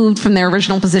moved from their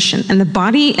original position. And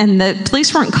the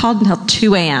police weren't called until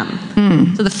 2 a.m.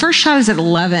 Mm. So the first shot is at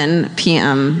 11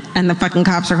 p.m. and the fucking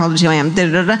cops are called at 2 a.m.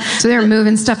 So they were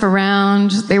moving stuff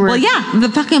around. Well, yeah, the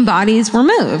fucking bodies were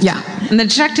moved. Yeah. And the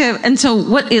detective, and so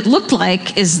what it looked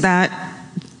like is that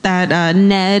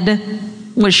Ned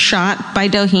was shot by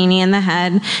Doheny in the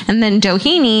head, and then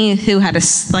Doheny, who had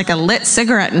a lit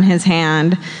cigarette in his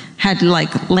hand, had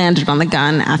like landed on the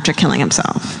gun after killing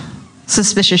himself.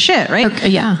 Suspicious shit, right? Okay,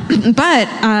 yeah. But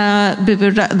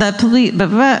the police,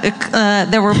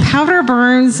 there were powder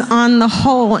burns on the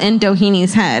hole in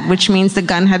Doheny's head, which means the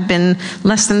gun had been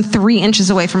less than 3 inches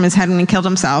away from his head when he killed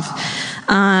himself.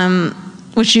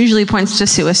 Which usually points to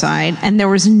suicide, and there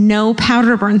was no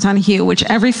powder burns on Hugh, which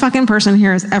every fucking person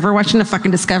here who's ever watching a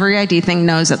fucking Discovery ID thing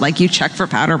knows that, like, you check for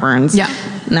powder burns. Yeah.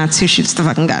 And that's who shoots the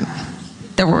fucking gun.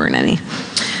 There weren't any.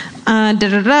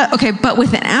 Okay, but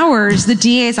within hours, the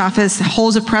DA's office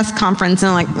holds a press conference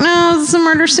and like, no, this is a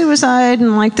murder-suicide,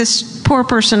 and like this poor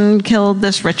person killed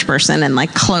this rich person, and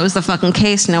like close the fucking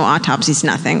case, no autopsies,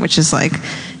 nothing, which is like,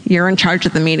 you're in charge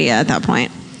of the media at that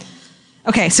point.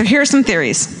 Okay, so here are some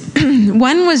theories.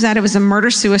 One was that it was a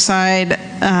murder-suicide,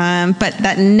 but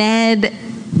that Ned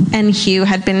and Hugh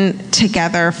had been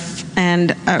together,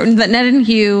 and that Ned and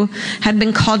Hugh had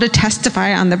been called to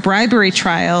testify on the bribery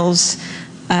trials,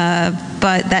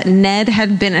 but that Ned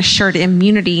had been assured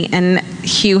immunity and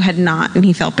Hugh had not, and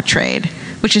he felt betrayed,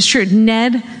 which is true.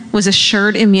 Ned was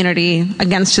assured immunity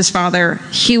against his father.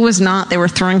 Hugh was not. They were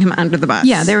throwing him under the bus.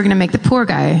 Yeah, they were going to make the poor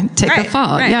guy take the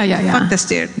fall. Right. Yeah. Fuck this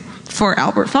dude. For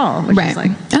Albert Fall, which is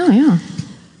like... Oh, yeah.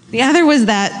 The other was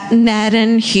that Ned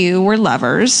and Hugh were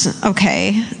lovers,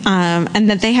 okay, and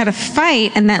that they had a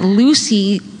fight, and that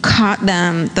Lucy caught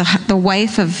them, the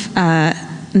wife of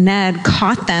Ned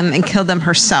caught them and killed them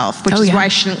herself, which is why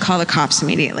she didn't call the cops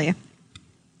immediately.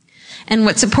 And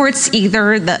what supports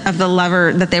either of the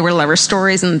lover, that they were lover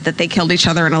stories and that they killed each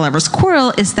other in a lover's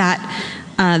quarrel, is that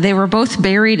they were both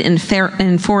buried in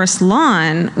Forest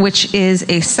Lawn, which is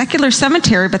a secular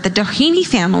cemetery, but the Doheny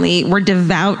family were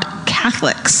devout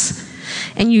Catholics.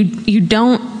 And you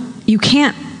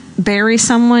can't bury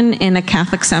someone in a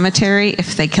Catholic cemetery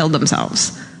if they killed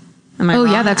themselves. Am I wrong?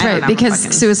 Yeah, that's right. Because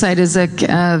suicide is a,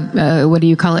 what do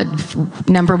you call it?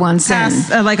 Number one sin.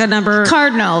 Like a number.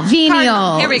 Cardinal,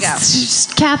 venial. Here we go.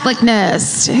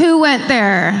 Catholicness. Who went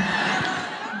there?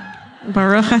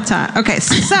 Baruch atah. Okay,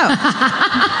 so.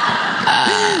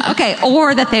 Okay,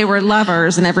 or that they were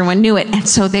lovers and everyone knew it. And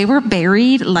so they were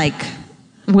buried like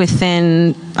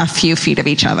within a few feet of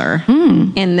each other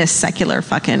in this secular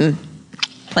fucking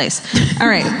place. All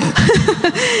right.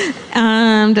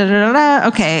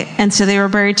 Okay, and so they were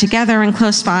buried together and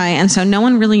close by, and so no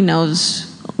one really knows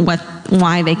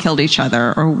why they killed each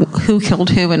other or who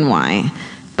killed who and why.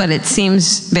 But it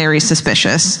seems very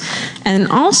suspicious. And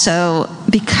also,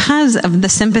 because of the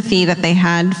sympathy that they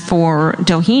had for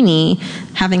Doheny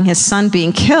having his son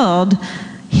being killed,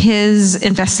 his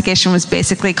investigation was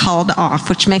basically called off,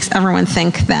 which makes everyone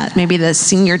think that maybe the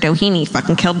senior Doheny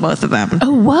fucking killed both of them.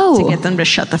 Oh, whoa. To get them to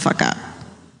shut the fuck up.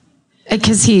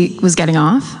 Because he was getting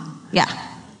off? Yeah.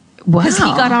 Wow. Because he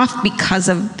got off because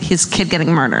of his kid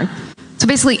getting murdered. So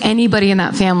basically anybody in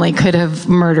that family could have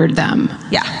murdered them.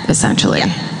 Yeah. Essentially.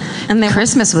 Yeah. And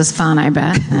Christmas was fun, I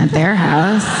bet, at their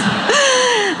house.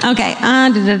 Okay.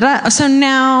 So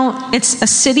now it's a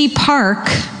city park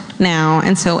now,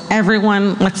 and so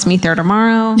everyone, let's meet there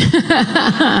tomorrow. You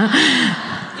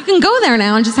can go there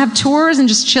now and just have tours and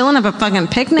just chill and have a fucking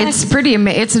picnic. It's pretty.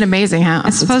 It's an amazing house.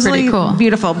 It's supposedly pretty cool.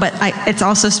 Beautiful, but it's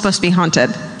also supposed to be haunted.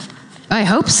 I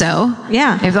hope so.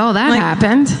 Yeah. If all that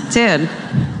happened. Dude.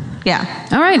 Yeah.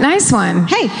 All right, nice one.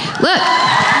 Hey. Look,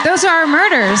 those are our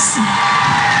murders.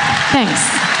 Thanks.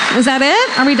 Is that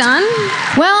it? Are we done?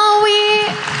 Well,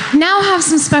 we now have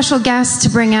some special guests to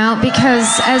bring out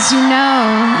because, as you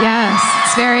know, yes,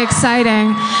 it's very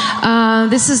exciting.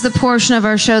 This is the portion of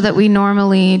our show that we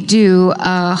normally do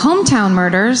hometown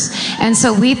murders, and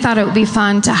so we thought it would be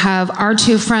fun to have our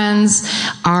two friends,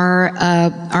 our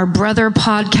brother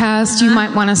podcast, you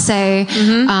might want to say,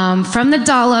 from the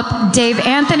Dollop, Dave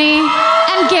Anthony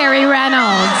and Gary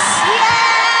Reynolds.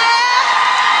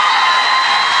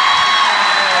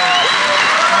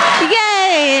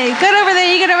 Get over there.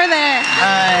 You get over there.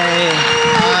 Hi.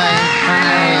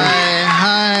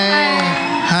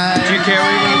 Do you care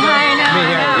where you're going to go? Me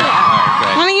here?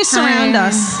 Yeah. Why don't you surround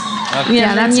us? Okay.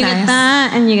 Yeah, that's you nice. get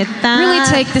that, and you get that. Really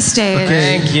take the stage.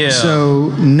 Okay. Thank you. So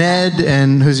Ned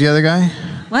and who's the other guy?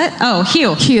 What? Oh,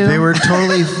 Hugh. They were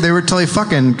totally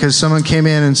fucking because someone came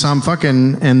in and saw them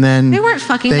fucking, and then They weren't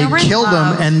fucking. They They were in killed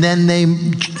love. them, and then they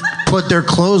put their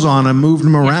clothes on and moved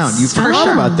them around. You forgot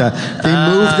about that. They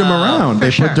moved them around.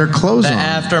 They put their clothes The on.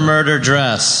 after murder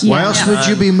dress. Why else would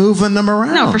you be moving them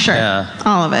around? No, for sure. Yeah.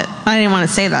 All of it. I didn't want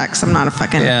to say that because I'm not a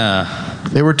fucking. Yeah.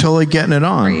 They were totally getting it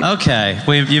on. Okay.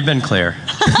 You've been clear.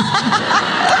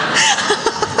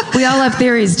 We all have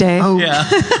theories, Dave. Oh, Yeah.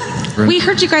 We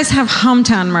heard you guys have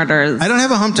hometown murders. I don't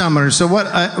have a hometown murder. So what?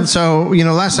 So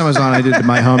last time I was on, I did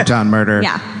my hometown murder.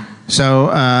 Yeah. So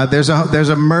there's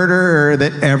a murderer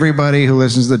that everybody who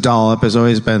listens to the Dollop has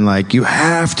always been like, you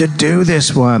have to do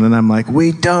this one, and I'm like,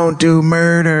 we don't do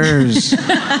murders. In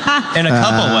a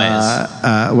couple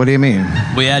ways. What do you mean?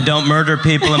 We don't murder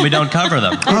people and we don't cover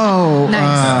them. Oh,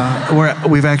 Nice.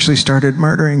 we've actually started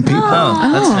murdering people.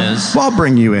 Oh, that's news. Well, I'll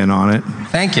bring you in on it.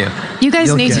 Thank you. You guys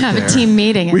You'll need to get have there. a team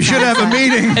meeting. We should have a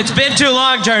meeting. It's been too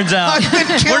long, turns out.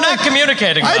 We're not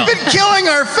communicating well. I've been killing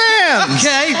our fans.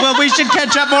 Okay, well, we should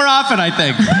catch up more often, I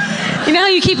think. You know how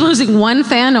you keep losing one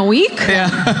fan a week? Yeah.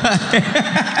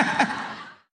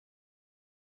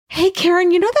 Hey,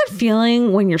 Karen, you know that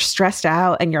feeling when you're stressed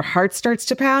out and your heart starts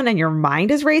to pound and your mind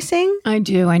is racing? I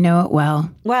do. I know it well.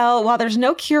 Well, while there's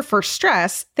no cure for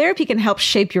stress, therapy can help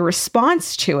shape your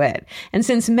response to it. And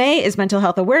since May is Mental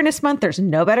Health Awareness Month, there's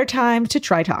no better time to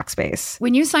try Talkspace.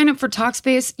 When you sign up for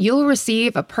Talkspace, you'll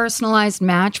receive a personalized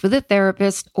match with a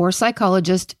therapist or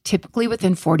psychologist, typically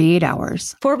within 48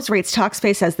 hours. Forbes rates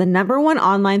Talkspace as the #1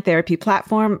 online therapy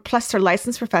platform, plus their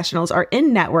licensed professionals are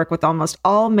in network with almost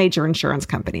all major insurance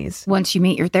companies. Once you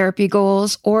meet your therapy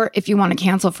goals, or if you want to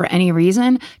cancel for any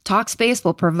reason, Talkspace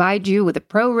will provide you with a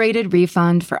prorated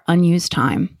refund for unused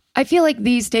time. I feel like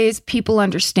these days people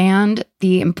understand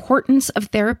the importance of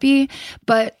therapy,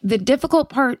 but the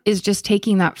difficult part is just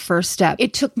taking that first step.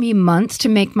 It took me months to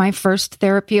make my first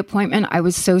therapy appointment. I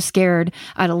was so scared.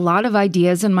 I had a lot of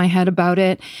ideas in my head about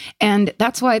it. And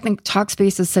that's why I think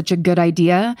Talkspace is such a good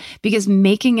idea, because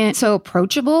making it so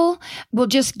approachable will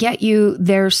just get you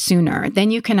there sooner.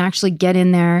 Then you can actually get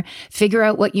in there, figure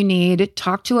out what you need,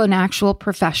 talk to an actual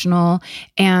professional,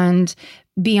 and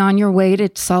be on your way to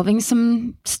solving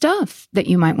some stuff that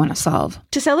you might want to solve.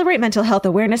 To celebrate Mental Health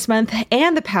Awareness Month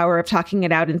and the power of talking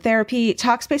it out in therapy,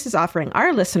 Talkspace is offering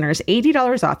our listeners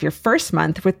 $80 off your first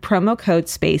month with promo code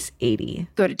SPACE80.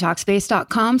 Go to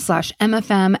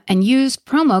Talkspace.com/MFM and use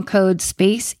promo code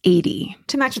SPACE80.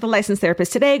 To match with a licensed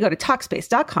therapist today, go to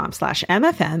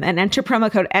Talkspace.com/MFM and enter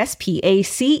promo code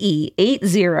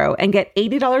SPACE80 and get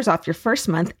 $80 off your first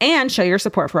month and show your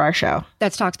support for our show.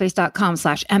 That's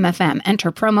Talkspace.com/MFM. Enter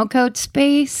promo code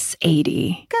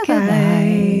SPACE80.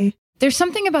 Goodbye. There's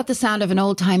something about the sound of an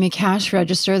old-timey cash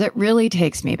register that really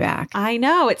takes me back. I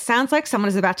know. It sounds like someone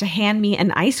is about to hand me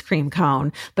an ice cream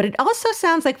cone, but it also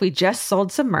sounds like we just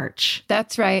sold some merch.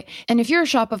 That's right. And if you're a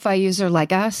Shopify user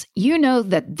like us, you know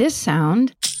that this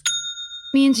sound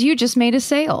means you just made a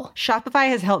sale. Shopify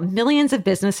has helped millions of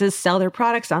businesses sell their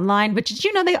products online, but did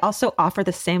you know they also offer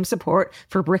the same support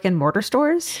for brick and mortar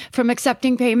stores? From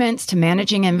accepting payments to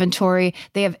managing inventory,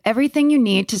 they have everything you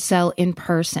need to sell in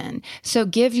person. So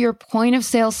give your point of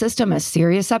sale system a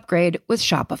serious upgrade with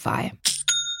Shopify.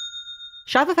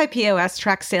 Shopify POS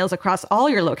tracks sales across all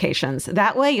your locations.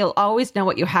 That way, you'll always know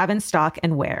what you have in stock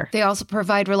and where. They also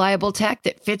provide reliable tech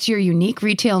that fits your unique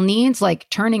retail needs, like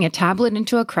turning a tablet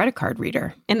into a credit card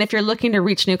reader. And if you're looking to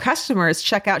reach new customers,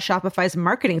 check out Shopify's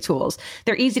marketing tools.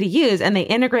 They're easy to use, and they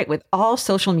integrate with all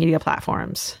social media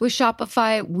platforms. With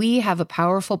Shopify, we have a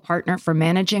powerful partner for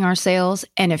managing our sales.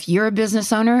 And if you're a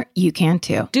business owner, you can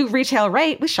too. Do retail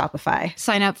right with Shopify.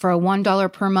 Sign up for a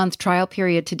 $1 per month trial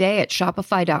period today at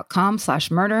shopify.com/murder.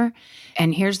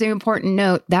 And here's the important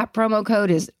note, that promo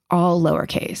code is all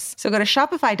lowercase. So go to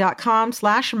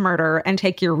shopify.com/murder and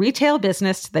take your retail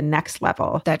business to the next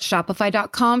level. That's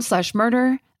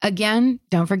shopify.com/murder. Again,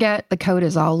 don't forget, the code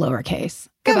is all lowercase.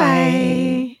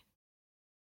 Goodbye.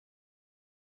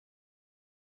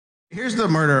 Here's the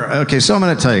murder. Okay, so I'm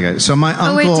going to tell you guys. So my uncle...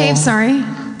 Oh, wait, Dave, sorry.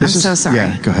 I'm so sorry.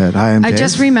 Yeah, go ahead. Hi, I'm Dave. I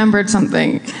just remembered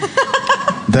something.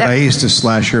 that I used to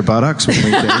slash your buttocks when we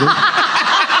dated.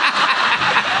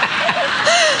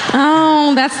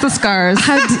 Oh, that's the scars.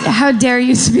 How dare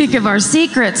you speak of our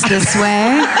secrets this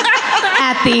way?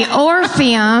 At the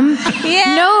Orpheum.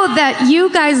 Yeah. Know that you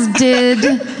guys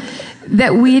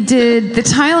we did the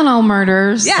Tylenol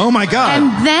murders. Yeah. Oh my God.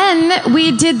 And then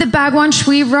we did the Bhagwan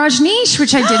Shri Rajneesh,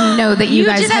 which I didn't know that you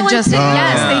guys did that had one just... too?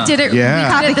 Yes, they did it,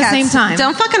 Yeah. we did it at the same time.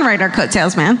 Don't fucking write our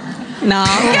coattails, man. No.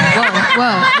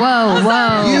 Whoa.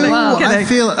 I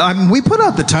feel we put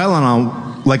out the Tylenol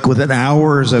like within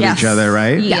hours of each other,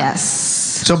 right? Yes.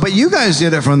 So, but you guys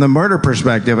did it from the murder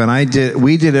perspective, and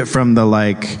we did it from the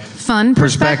fun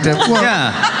perspective. Well,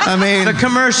 Yeah. I mean, The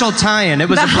commercial tie-in. It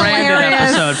was The a branded hilarious-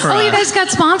 episode for us. You guys got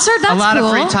sponsored? That's a lot cool.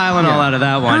 of free Tylenol out of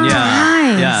that one. Yeah.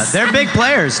 nice. Yeah. They're big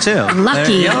players too.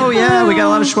 Lucky. Oh yeah, we got a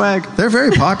lot of swag. they're a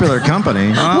very popular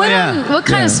company. Oh What, yeah. what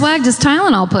kind of swag does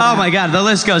Tylenol put Oh out? my God, the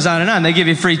list goes on and on. They give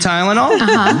you free Tylenol.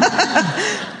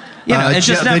 You know, it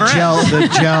just never ends. The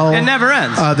gel. It never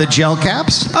ends. The gel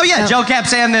caps. Oh yeah, gel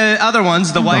caps and the other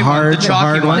ones, the white hard- ones, the the chalky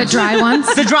hard ones. The dry ones?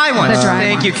 The dry ones. The dry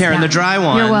Thank you, ones, Karen. yeah. The dry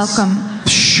ones. You're welcome.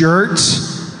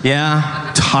 Shirts.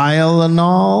 Yeah.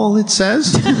 Tylenol, it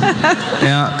says.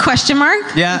 Yeah. Question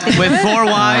mark? Yeah, with 4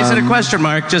 Y's and a question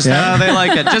mark, just how they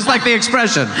like it. Just like the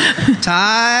expression.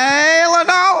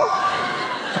 Tylenol.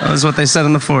 That was what they said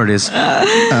in the 40s.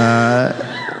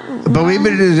 But we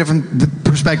did a different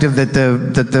perspective that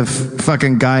the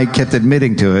fucking guy kept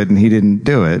admitting to it and he didn't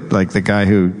do it. Like the guy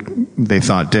who they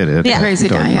thought did it. Yeah. Crazy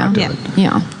guy, yeah.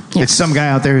 Yeah. It's some guy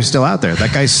out there who's still out there.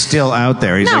 That guy's still out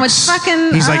there. He's No, like, it's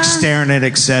fucking, He's like staring at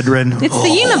Excedrin. It's the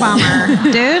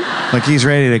Unabomber, dude. Like he's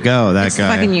ready to go. That It's the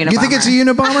guy. fucking You think it's a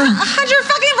Unabomber. Unabomber?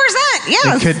 100%. Yes.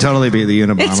 It could totally be the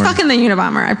Unabomber. It's fucking the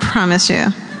Unabomber, I promise you.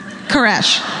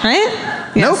 Koresh, right?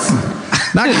 Nope.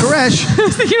 Not Koresh.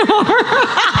 It's the Unabomber.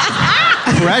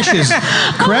 Koresh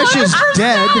is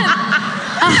dead.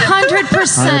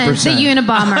 100% the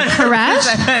Unabomber, correct?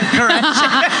 Correct.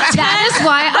 That is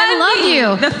why I love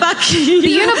you. The fuck?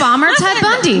 The Unabomber, Ted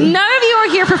Bundy. None of you are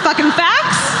here for fucking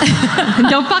facts.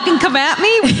 Don't fucking come at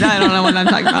me. I don't know what I'm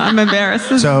talking about. I'm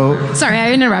embarrassed. So Sorry,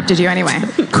 I interrupted you anyway.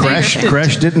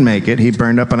 Koresh didn't make it. He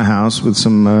burned up in a house with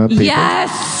some people.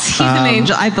 Yes, he's an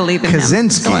angel. I believe in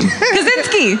Kaczynski. him.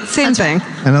 Kaczynski, same thing.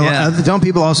 And don't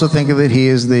people also think of it? He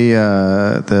is the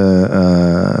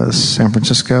San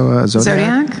Francisco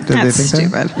Zodiac. Did they That's think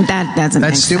stupid. That doesn't.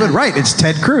 That's make stupid, sense. right? It's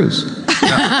Ted Cruz.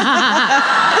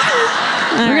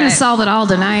 We're gonna solve it all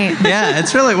tonight. Yeah,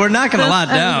 it's really, we're knocking a lot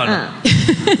down.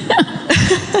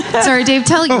 Sorry, Dave.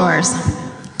 Tell yours.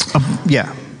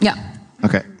 Yeah. Yeah.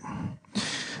 Okay.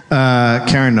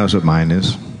 Karen knows what mine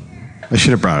is. I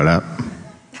should have brought it up.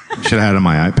 Should have had it on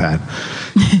my iPad.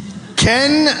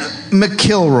 Ken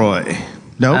McElroy.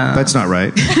 Nope, that's not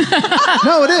right.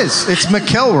 No, it is. It's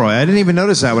McElroy. I didn't even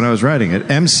notice that when I was writing it.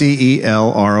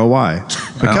 McElroy.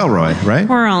 McElroy, right?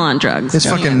 We're all on drugs. His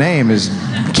fucking name is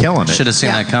killing it. Should have seen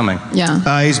that coming.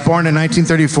 Yeah. He's born in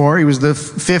 1934. He was the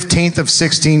 15th of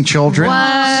 16 children.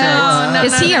 What?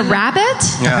 Is he a rabbit?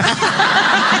 Yeah.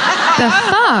 The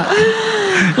fuck?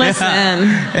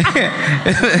 Listen.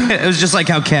 It was just like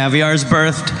how caviar's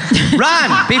birthed.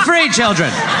 Run! Be free,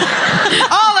 children!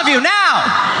 All of you, now!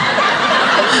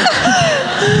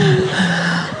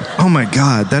 Oh my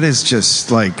God, that is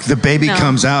just like the baby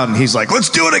comes out and he's like, let's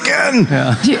do it again.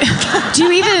 Yeah. Do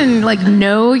you even like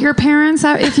know your parents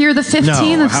if you're the 15th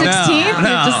No, and 16th? No,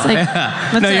 You're just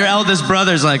like, no, your eldest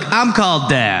brother's like, I'm called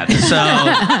Dad. So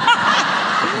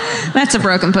That's a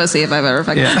broken pussy if I've ever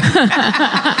fucking.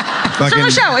 Fucking- It's from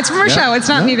a show. It's from a show. It's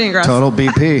not me being gross. Total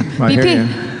BP. I hear BP. you.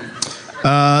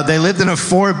 They lived in a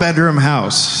 4-bedroom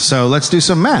house. So let's do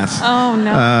some math. Oh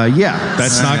no. Yeah,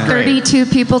 that's not great. 32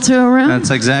 people to a room.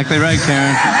 that's exactly right,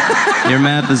 Karen. Your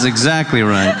math is exactly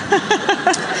right.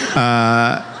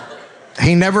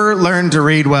 He never learned to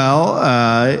read well.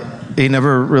 He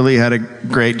never really had a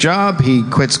great job. He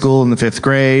quit school in the 5th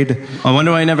grade. I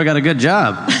wonder why he never got a good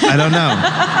job. I don't know.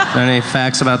 Any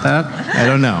facts about that? I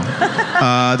don't know.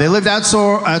 They lived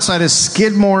outside of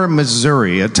Skidmore,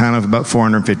 Missouri, a town of about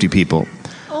 450 people.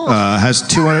 Has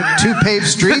 2 paved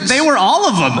streets. They were all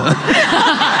of them.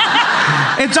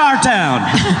 It's our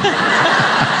town.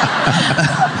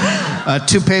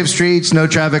 2 paved streets, no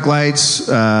traffic lights,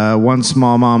 1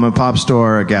 small mom and pop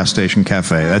store, a gas station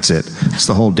cafe. That's it. It's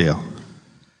the whole deal.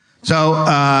 So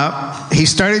he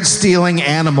started stealing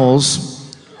animals.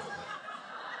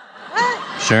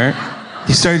 Sure.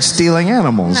 He started stealing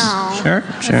animals. Sure.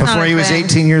 Before he was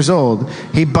 18 years old.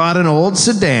 He bought an old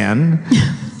sedan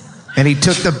and he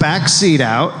took the back seat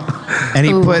out and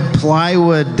he put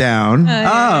plywood down.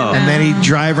 And then he'd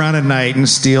drive around at night and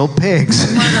steal pigs.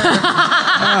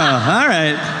 All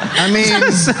right. I mean,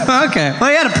 okay. Well,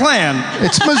 he had a plan.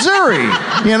 it's Missouri.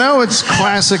 You know, it's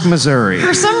classic Missouri.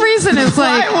 For some reason, it's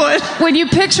like when you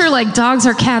picture like dogs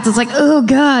or cats, it's like, oh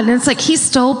God. And it's like, he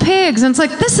stole pigs. And it's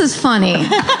like, this is funny.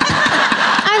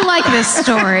 I like this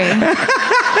story.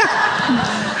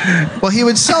 Well, he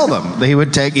would sell them. He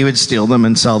would steal them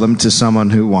and sell them to someone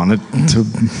who wanted to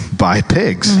buy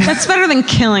pigs. That's better than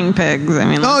killing pigs. I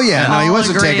mean. Oh yeah, no, he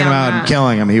wasn't taking them out and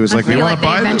killing them. He was like, I "We feel want like to they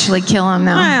buy them." eventually kill him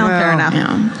though. Well, fair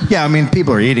enough. Yeah, I mean,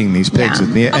 people are eating these pigs.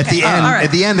 Yeah. At the end, all right.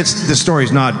 at the end, the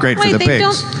story's not great Wait, for the they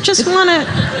pigs. don't just want to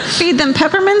feed them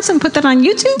peppermints and put that on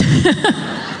YouTube?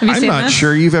 Have you I'm seen not that?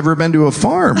 sure you've ever been to a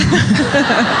farm.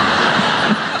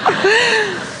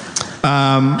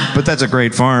 But that's a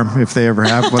great farm if they ever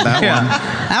have that one.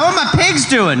 How are my pigs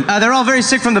doing? They're all very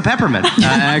sick from the peppermint,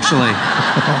 actually.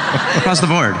 Across the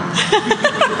board.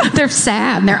 They're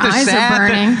sad. Their eyes sad. are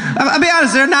burning. I'll be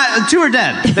honest, 2 are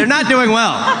dead. They're not doing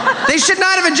well. They should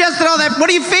not have ingested all that. What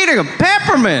are you feeding them?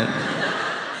 Peppermint.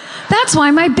 That's why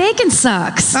my bacon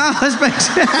sucks. Oh, this makes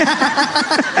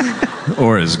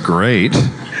Or is great.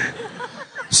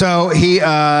 So he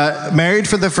married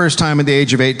for the first time at the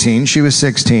age of 18. She was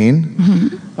 16.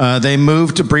 Mm-hmm. They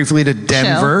moved briefly to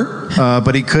Denver,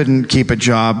 but he couldn't keep a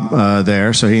job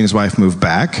there, so he and his wife moved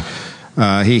back.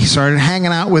 He started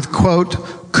hanging out with, quote,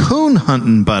 coon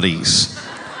hunting buddies.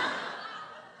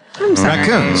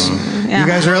 Raccoons. Yeah. You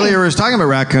guys earlier was talking about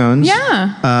raccoons.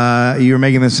 Yeah. You were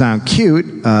making this sound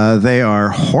cute. They are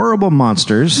horrible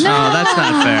monsters. Oh, that's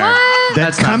not fair. What?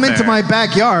 That come into my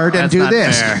backyard and That's do not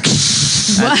this. fair.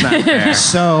 That's not fair.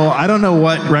 So I don't know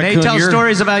what raccoon They tell you're...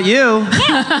 stories about you.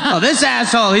 Oh, this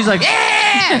asshole. He's like, yeah!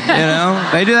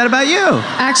 They do that about you.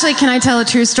 Actually, can I tell a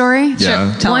true story?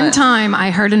 Yeah. Sure. One time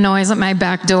I heard a noise at my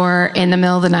back door in the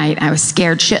middle of the night. I was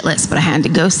scared shitless, but I had to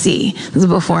go see. This was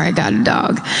before I got a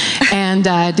dog. And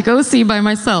I had to go see by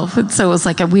myself. And so it was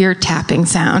like a weird tapping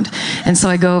sound. And so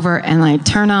I go over and I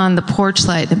turn on the porch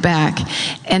light at the back.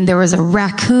 And there was a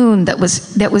raccoon that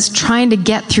was trying to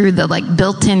get through the like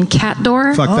built-in cat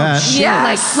door. Fuck that.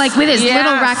 Yeah, like with his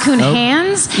little raccoon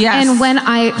hands. Yes. And when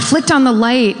I flicked on the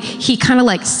light, he kind of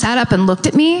like sat up and looked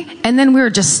at me, and then we were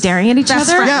just staring at each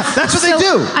other. Right. Yeah, that's what they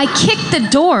do. I kicked the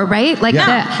door, right? Like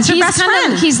that. It's your best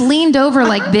friend. He's leaned over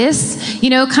like this,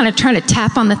 kind of trying to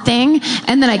tap on the thing,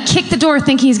 and then I kicked the door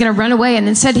thinking he's going to run away, and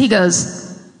instead he goes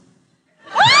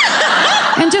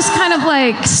and just kind of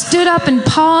like stood up and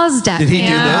paused at me. Did he do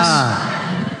this?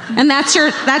 And that's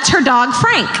her dog,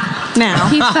 Frank. Now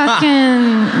He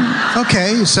fucking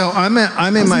Okay, so I'm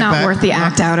in my not worth the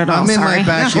act out at all. I'm in sorry. my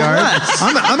backyard.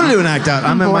 I'm gonna do an act out.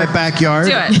 I'm in my backyard.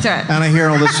 Do it. And I hear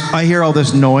all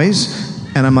this noise,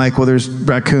 and I'm like, well, there's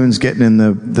raccoons getting in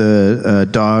the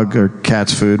dog or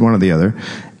cat's food, one or the other.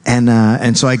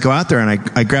 And so I go out there and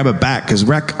I grab a bat because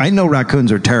I know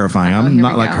raccoons are terrifying. I'm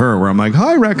not like her where I'm like,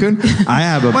 hi, raccoon. I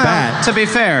have a bat. To be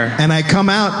fair. And I come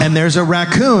out and there's a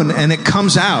raccoon and it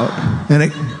comes out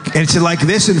and it's like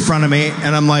this in front of me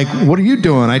and I'm like, what are you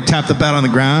doing? I tap the bat on the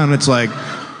ground and it's like,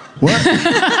 what?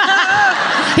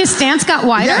 His stance got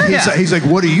wider. Yeah, he's like,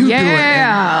 what are you doing?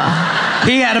 Yeah.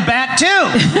 He had a bat too.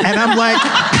 And I'm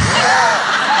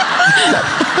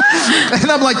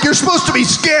like, you're supposed to be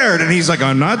scared. And he's like,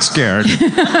 I'm not scared.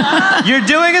 You're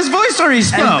doing his voice where he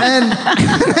spoke.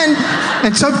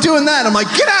 And so I'm doing that. I'm like,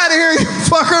 get out of here, you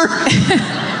fucker.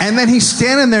 And then he's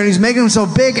standing there and he's making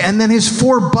himself big. And then his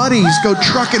 4 buddies go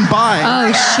trucking by.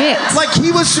 Oh shit! Like he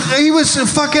was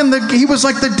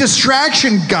like the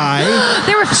distraction guy.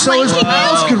 They were so his flanking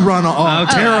pals could run off.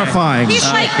 Okay. Terrifying.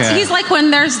 he's like when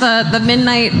there's the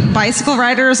midnight bicycle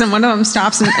riders and one of them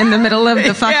stops in the middle of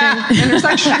the fucking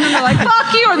intersection and they're like,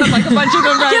 fuck you, and then like a bunch of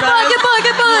them run Get by.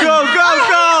 Go, go,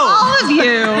 go. all of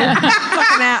you.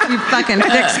 You fucking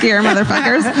dick skier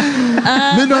motherfuckers.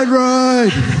 Midnight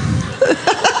ride.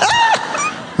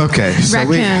 Okay, so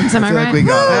Raccoons, am I feel like right? we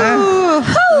got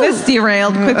This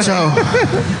derailed quickly.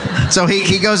 So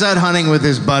he goes out hunting with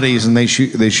his buddies and they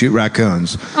shoot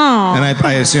raccoons. Aw. And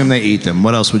I assume they eat them.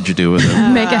 What else would you do with a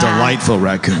Make a hat. delightful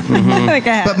raccoon? Like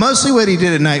a- But mostly what he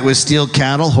did at night was steal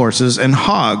cattle, horses, and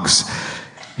hogs.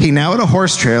 He now had a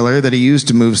horse trailer that he used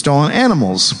to move stolen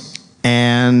animals.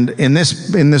 And in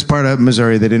this part of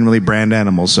Missouri, they didn't really brand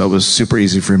animals, so it was super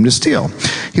easy for him to steal.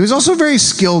 He was also very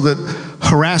skilled at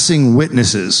harassing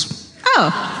witnesses. Oh.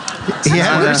 He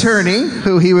had an attorney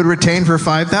who he would retain for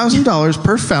 $5,000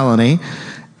 per felony,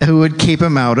 who would keep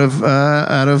him out of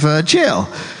jail.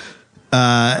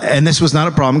 And this was not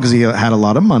a problem because he had a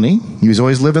lot of money. He was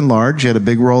always living large. He had a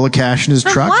big roll of cash in his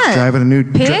truck, what? driving a new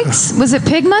Pigs? Was it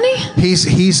pig money?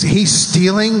 He's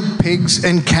stealing pigs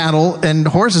and cattle and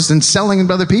horses and selling them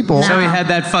to other people. So he had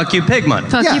that fuck you pig money.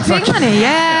 Fuck Yeah, you, fuck pig money.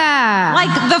 Yeah. Like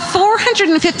the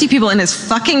 450 people in his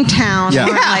fucking town Yeah.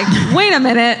 were like, wait a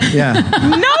minute. Yeah. Nobody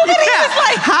was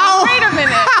like, How? wait a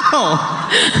minute.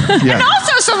 Yeah. And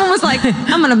also someone was like,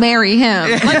 I'm going to marry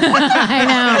him. Like, what I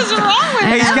know. is wrong with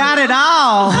He's him? got it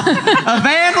all. A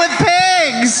van with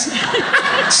pigs.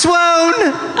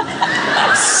 Swoon.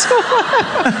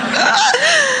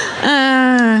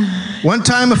 One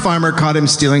time, a farmer caught him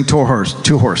stealing two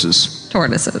horses. Tortoises.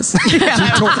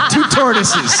 Two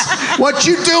tortoises. What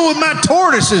you do with my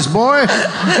tortoises, boy?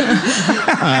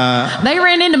 They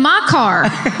ran into my car.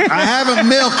 I haven't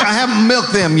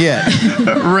milked them yet.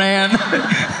 Ran.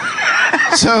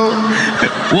 So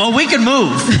Well, we can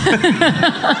move.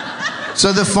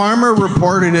 So the farmer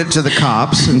reported it to the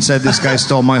cops and said this guy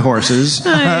stole my horses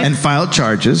and filed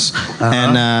charges.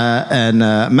 And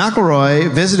McElroy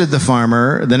visited the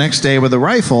farmer the next day with a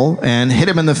rifle and hit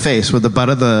him in the face with the butt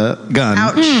of the gun.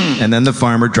 Ouch. And then the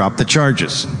farmer dropped the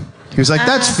charges. He was like,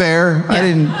 "That's fair. I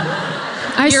didn't."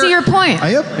 I see your point.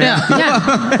 Yep.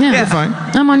 Yeah. You're fine.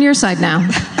 I'm on your side now.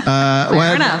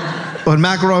 Fair enough. When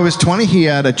McElroy was 20, he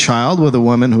had a child with a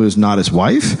woman who was not his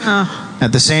wife.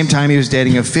 At the same time, he was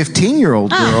dating a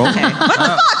 15-year-old girl. Okay. What the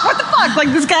fuck? What the fuck? Like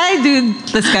this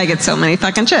guy gets so many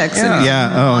fucking chicks. And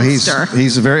Yeah. Oh, monster.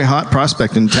 he's a very hot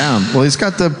prospect in town. Well, he's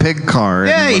got the pig car.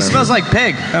 Yeah, and he whatever. smells like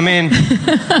pig. I mean,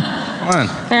 come on.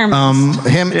 Pheromones.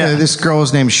 This girl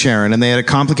was named Sharon, and they had a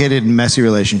complicated and messy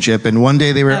relationship. And one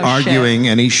day they were arguing,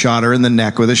 and he shot her in the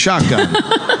neck with a shotgun.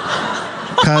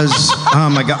 Because, oh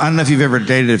my God, I don't know if you've ever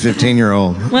dated a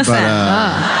 15-year-old. What's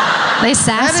that? They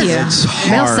sass you. It's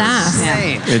Real hard. sass.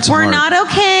 It's We're hard. not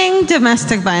okaying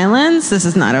domestic violence. This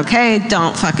is not okay.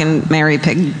 Don't fucking marry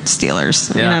pig stealers.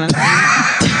 You Yeah. know what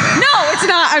I'm saying? No, it's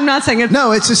not. I'm not saying it.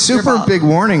 No, it's a super big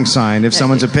warning sign if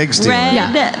someone's a pig stealer.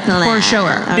 Red For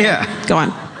sure. Okay, Yeah. Go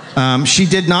on. She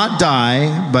did not die,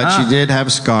 but she did have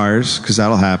scars because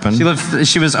that'll happen.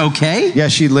 She was okay? Yeah,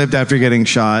 she lived after getting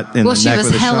shot in Well, the she neck was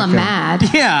with a hella shotgun. mad.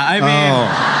 Yeah, I mean,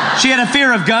 she had a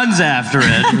fear of guns after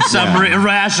it. Some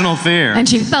irrational fear. And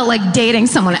she felt like dating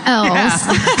someone else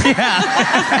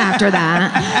after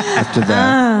that. After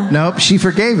that, nope, she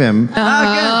forgave him,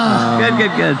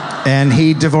 Good. and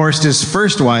he divorced his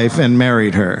first wife and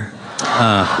married her.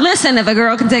 Listen, if a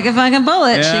girl can take a fucking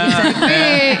bullet, she can take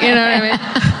me. You know what I mean?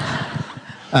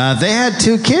 They had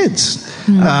 2 kids.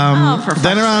 For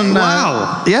Then around,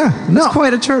 Wow. yeah, no,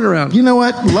 Quite a turnaround. you know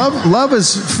what? Love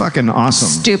is fucking awesome.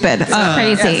 Stupid.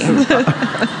 Crazy.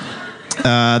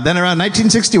 Then around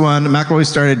 1961, McElroy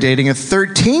started dating a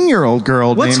 13-year-old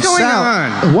girl What's named going Sal.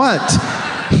 on? What?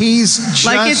 He's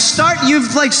just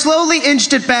you've like slowly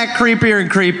inched it back creepier and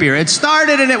creepier. It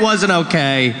started and it wasn't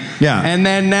okay. Yeah. And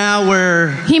then now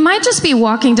we're He might just be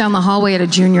walking down the hallway at a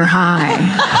junior high.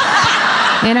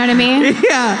 You know what I mean?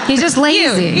 Yeah. He's just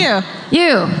lazy. You.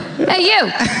 Hey, you.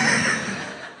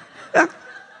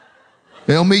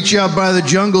 They'll meet you out by the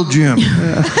jungle gym.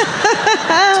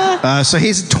 So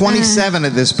he's 27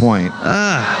 at this point.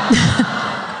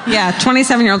 Yeah,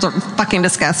 27-year-olds are fucking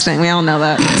disgusting. We all know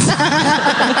that.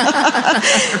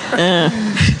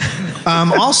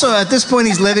 Also, at this point,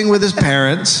 he's living with his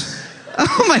parents.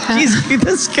 Oh my Jesus,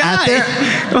 this guy.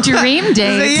 Dream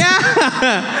date.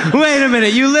 Yeah. Wait a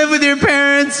minute. You live with your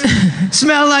parents,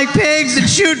 smell like pigs, and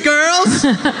shoot girls?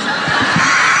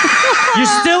 You're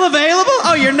still available?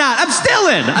 Oh, you're not. I'm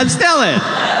still in.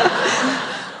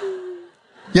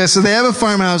 Yeah, so they have a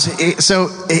farmhouse. So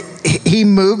he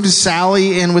moved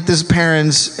Sally in with his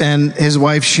parents and his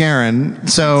wife Sharon.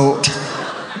 So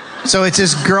it's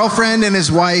his girlfriend and his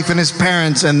wife and his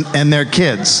parents and their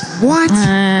kids. What?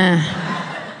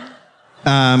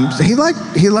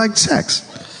 He liked sex.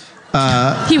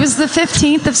 He was the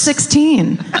 15th of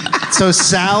 16. So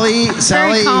Sally,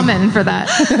 Very common for that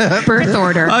birth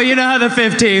order. Oh, you know how the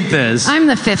 15th is. I'm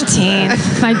the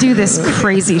 15th. I do this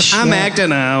crazy shit. I'm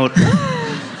acting out.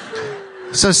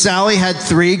 So Sally had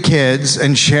 3 kids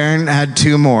and Sharon had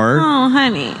 2 more. Oh,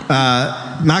 honey.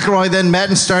 McElroy then met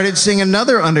and started seeing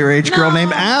another underage girl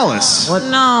named Alice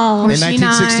No. in Was she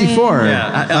 1964.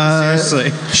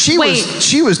 Seriously.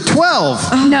 She was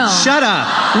 12. No. Shut up.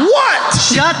 What?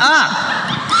 Shut up.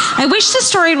 I wish the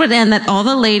story would end that all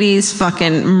the ladies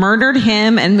fucking murdered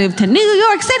him and moved to New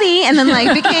York City and then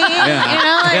like became,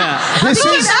 This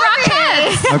is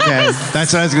okay.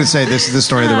 That's what I was going to say. This is the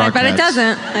story of the Rockettes. But it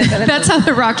doesn't. That's how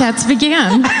the Rockettes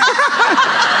began.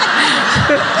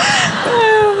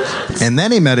 And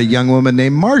then he met a young woman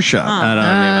named Marcia.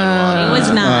 It was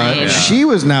nice. She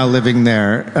was now living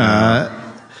there.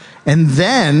 And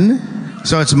then,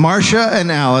 so it's Marcia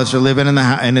and Alice are living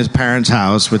in his parents'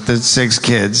 house with the 6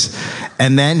 kids.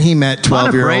 And then he met A lot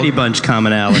of 12-year-old. Brady Bunch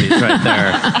commonalities right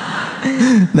there.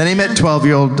 Then he met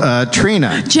 12-year-old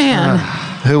Trina, Jan.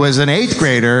 who was an 8th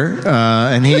grader,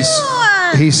 and he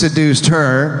seduced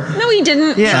her. No, he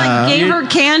didn't. Yeah. He like gave her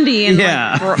candy and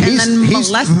Yeah. like, and He's- then he's-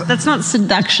 molest. That's not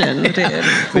seduction, dude.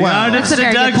 Well, That's a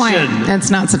very good point.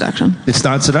 It's not seduction. it's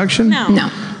not seduction? No. No.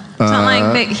 It's not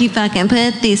like that he fucking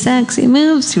put these sexy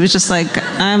moves. He was just like,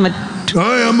 I am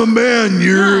a man,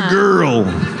 you're a girl.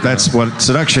 That's what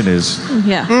seduction is.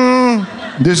 yeah.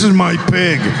 This is my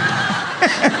pig.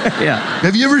 Yeah.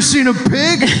 Have you ever seen a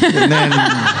pig?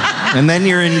 And then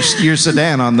you're in your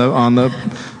sedan on the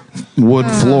wood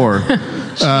floor.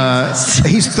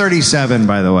 He's 37,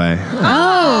 by the way,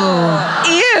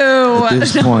 Ew. at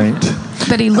this point.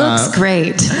 But he looks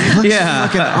great. Yeah.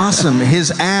 Fucking awesome.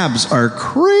 His abs are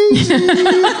crazy.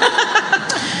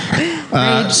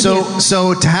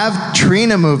 So to have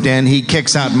Trina moved in, he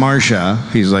kicks out Marcia.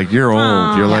 He's like, "You're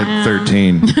old. You're like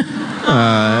 13."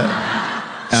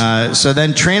 So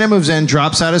then Trina moves in,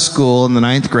 drops out of school in the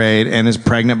 9th grade, and is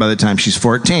pregnant by the time she's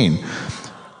 14.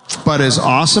 But as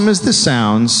awesome as this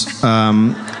sounds,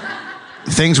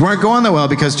 things weren't going that well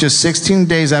because just 16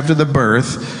 days after the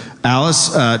birth, Alice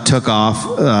took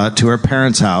off to her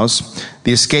parents' house.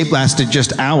 The escape lasted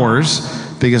just hours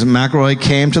because McElroy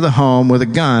came to the home with a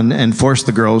gun and forced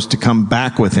the girls to come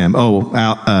back with him.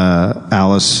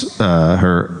 Alice,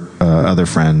 her other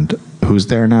friend, who's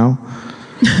there now?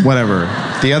 Whatever.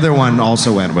 The other one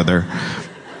also went with her.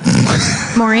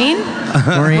 Maureen?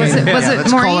 Maureen. Was it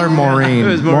Let's call her Maureen? Maureen. It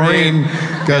was Maureen.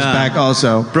 Goes back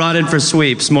also. Brought in for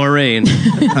sweeps, Maureen.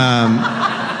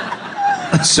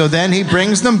 So then he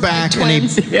brings them back and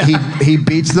he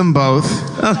beats them both.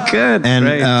 Oh, good.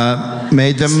 And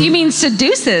made them. You mean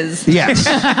seduces? Yes.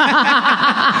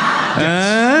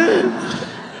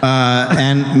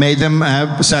 And made them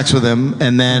have sex with him,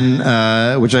 and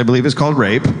then, which I believe is called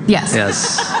rape. Yes.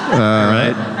 Yes.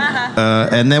 Right.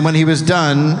 And then when he was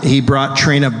done, he brought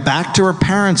Trina back to her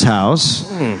parents' house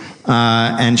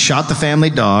and shot the family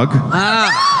dog.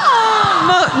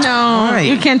 No, Right.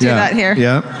 you can't do that here.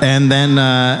 Yeah, and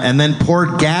then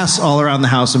poured gas all around the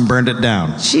house and burned it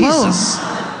down. Jesus.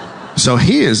 So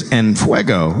he is en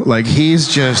fuego. Like, he's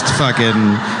just fucking,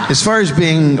 as far as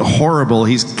being horrible,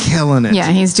 he's killing it.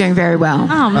 Yeah, he's doing very well.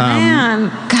 Oh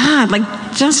man, God, like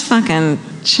just fucking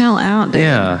chill out, dude.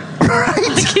 Yeah.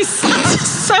 Like he's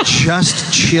so.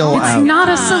 Just chill It's out. not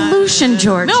a solution,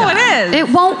 Georgia. No, it is. It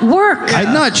won't work.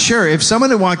 I'm not sure. If someone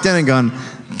had walked in and gone,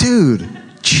 dude,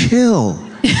 chill.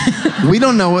 We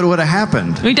don't know what would have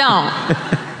happened. We don't.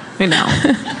 We don't.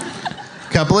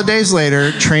 A couple of days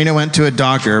later, Trina went to a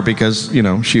doctor because, you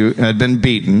know, she had been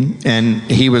beaten. And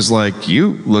he was like,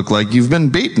 you look like you've been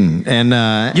beaten. And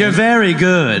You're very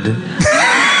good.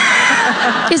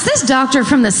 Is this doctor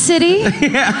from the city?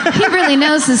 Yeah. He really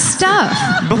knows his stuff.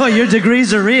 Boy, your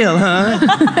degrees are real, huh?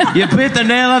 You hit the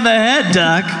nail on the head,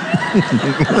 Doc.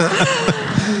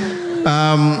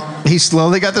 he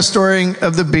slowly got the story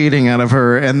of the beating out of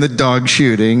her and the dog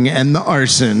shooting and the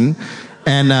arson.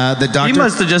 And the doctor... He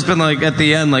must have just been like, at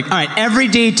the end, like, all right, every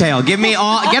detail. Get them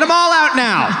all out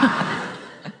now.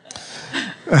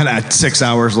 And 6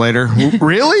 hours later,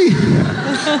 really?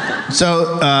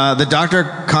 So the doctor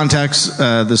contacts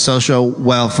the social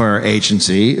welfare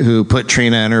agency who put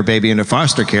Trina and her baby into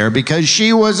foster care because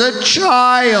she was a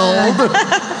child.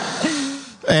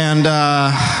 And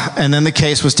then the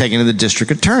case was taken to the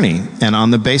district attorney. And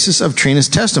on the basis of Trina's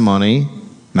testimony,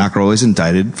 McElroy was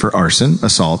indicted for arson,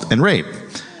 assault, and rape.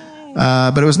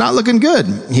 But it was not looking good.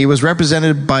 He was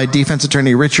represented by defense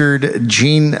attorney Richard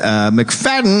Gene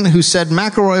McFadden, who said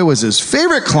McElroy was his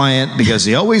favorite client because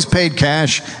he always paid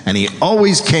cash and he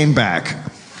always came back.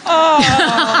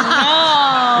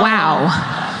 Wow.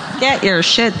 Get your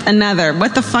shit another.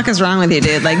 What the fuck is wrong with you,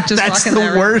 dude? Like, just That's walking the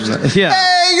there. worst. Yeah.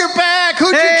 Hey, you're back.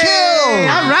 Who'd you kill?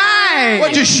 All right.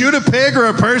 What'd you shoot, a pig or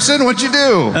a person? What'd you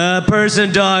do?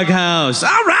 Person, dog, house.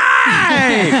 All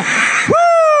right. Woo.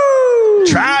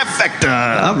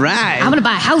 Trifecta. All right. I'm going to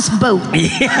buy a houseboat.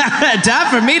 Yeah, time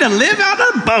for me to live on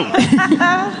a boat.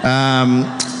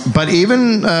 But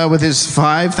even with his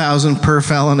 $5,000 per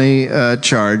felony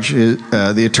charge,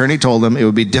 the attorney told him it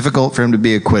would be difficult for him to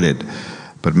be acquitted.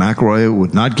 But McElroy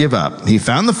would not give up. He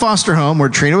found the foster home where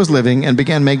Trina was living and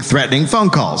began making threatening phone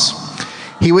calls.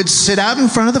 He would sit out in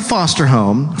front of the foster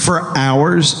home for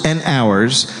hours and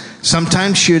hours,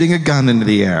 sometimes shooting a gun into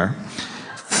the air.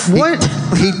 What?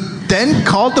 He then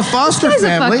called the foster This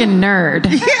guy's family. a fucking nerd.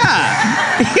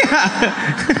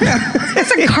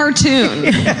 It's a cartoon.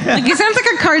 Like, he sounds like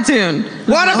a cartoon.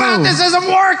 What about this isn't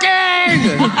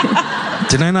working?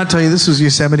 Did I not tell you this was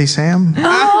Yosemite Sam?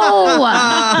 Oh,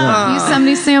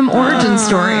 Yosemite Sam origin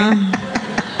story.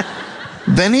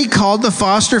 Then he called the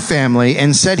foster family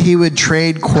and said he would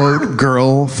trade, quote,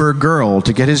 girl for girl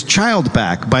to get his child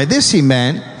back. By this he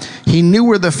meant he knew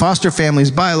where the foster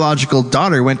family's biological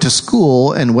daughter went to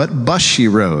school and what bus she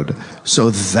rode. So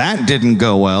that didn't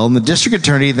go well, and the district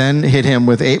attorney then hit him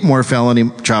with 8 more felony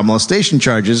child molestation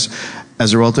charges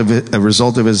as a result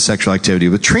of his sexual activity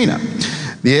with Trina.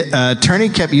 The attorney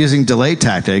kept using delay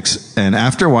tactics, and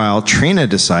after a while, Trina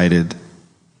decided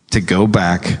to go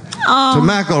back to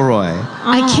McElroy.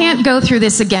 I can't go through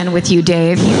this again with you,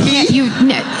 Dave.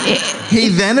 He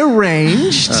then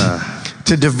arranged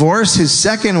to divorce his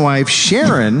second wife,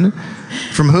 Sharon,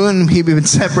 from whom he'd been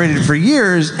separated for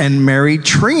years, and marry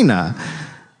Trina.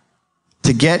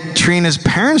 To get Trina's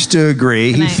parents to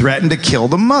agree, he threatened to kill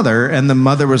the mother, and the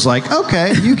mother was like,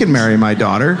 okay, you can marry my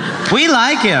daughter. We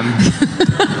like him.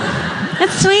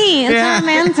 It's sweet. It's Yeah.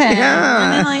 romantic.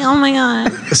 Yeah. And like, oh my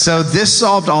God. So this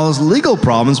solved all his legal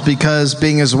problems because,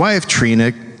 being his wife,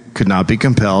 Trina could not be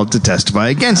compelled to testify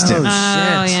against him. Oh,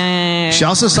 yeah. She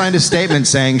also signed a statement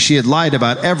saying she had lied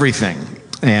about everything,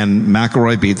 and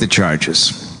McElroy beat the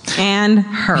charges. And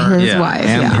her. His wife.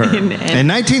 And Yeah. her. In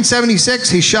 1976,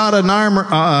 he shot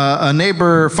a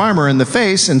neighbor farmer in the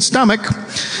face and stomach.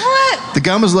 What? The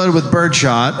gun was loaded with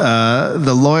birdshot.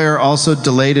 The lawyer also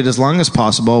delayed it as long as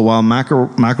possible while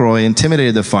McElroy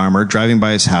intimidated the farmer, driving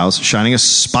by his house, shining a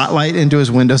spotlight into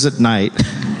his windows at night,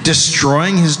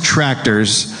 destroying his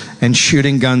tractors, and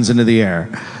shooting guns into the air.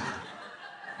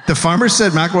 The farmer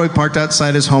said McElroy parked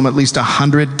outside his home at least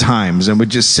 100 times and would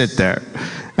just sit there.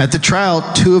 At the trial,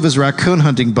 2 of his raccoon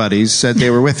hunting buddies said they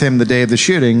were with him the day of the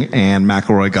shooting, and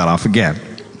McElroy got off again.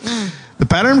 The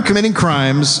pattern of committing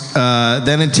crimes,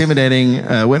 then intimidating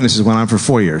witnesses went on for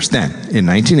 4 years. Then, in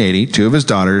 1980, 2 of his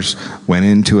daughters went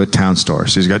into a town store.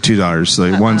 So he's got 2 daughters.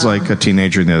 So one's like a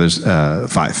teenager and the other's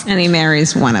 5. And he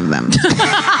marries one of them.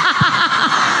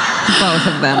 Both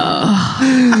of them.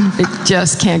 It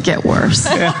just can't get worse.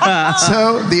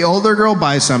 So the older girl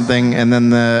buys something, and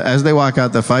then as they walk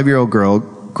out, the 5-year-old girl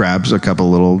grabs a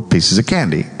couple little pieces of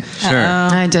candy. Sure.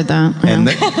 I did that. And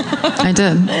I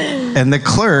did. And the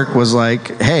clerk was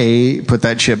like, hey, put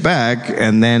that shit back.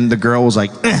 And then the girl was like,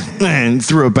 and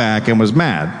threw it back and was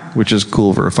mad, which is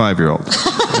cool for a 5-year-old.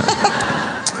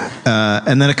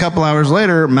 And then a couple hours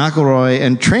later, McElroy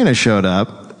and Trina showed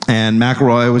up, and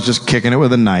McElroy was just kicking it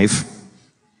with a knife.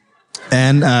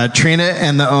 And Trina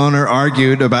and the owner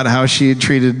argued about how he had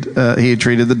treated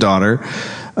the daughter.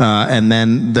 And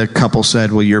then the couple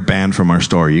said, well, you're banned from our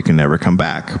store. You can never come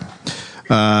back.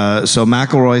 So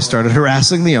McElroy started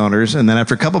harassing the owners, and then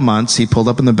after a couple months, he pulled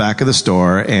up in the back of the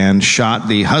store and shot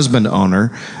the husband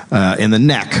owner in the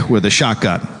neck with a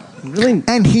shotgun. Really?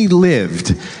 And he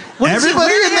lived.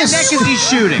 Everybody in this neck is he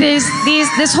shooting?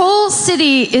 This whole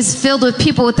city is filled with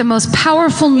people with the most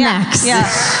powerful necks. Yeah.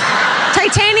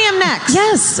 Titanium necks.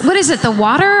 Yes. What is it? The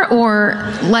water or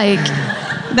like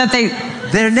That they...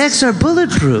 Their necks are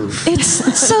bulletproof.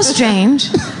 It's so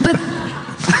strange. But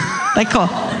Like, cool.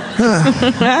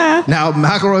 Now,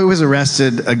 McElroy was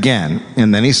arrested again,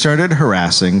 and then he started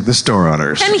harassing the store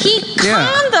owners. And he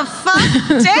calmed the fuck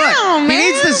down, man. He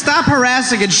needs to stop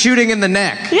harassing and shooting in the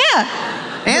neck.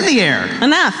 Yeah. And the air.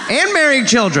 Enough. And marrying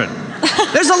children.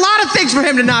 There's a lot of things for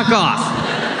him to knock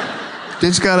off.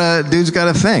 Dude's got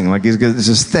a thing. Like, it's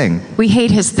his thing. we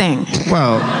hate his thing.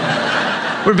 Well,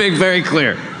 We're being very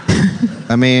clear.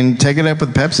 I mean, take it up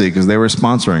with Pepsi, because they were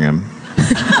sponsoring him.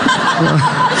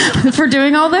 For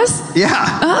doing all this?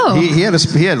 Yeah. Oh. He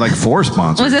had like 4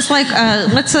 sponsors. Was this like,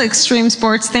 what's the extreme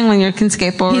sports thing when you can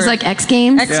skateboard? He's like X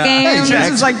Games. X Games.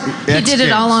 This is like He did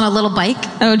it all on a little bike.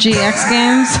 OG X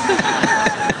Games.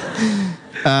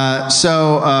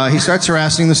 So he starts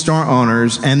harassing the store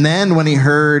owners, and then when he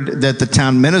heard that the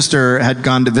town minister had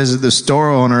gone to visit the store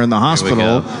owner in the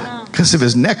hospital because of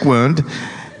his neck wound,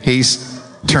 he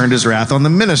turned his wrath on the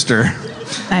minister.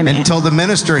 And told the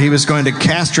minister he was going to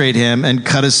castrate him and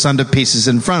cut his son to pieces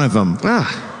in front of him.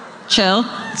 Chill.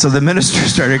 So the minister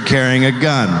started carrying a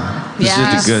gun.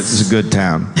 This is a good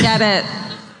town. Get it.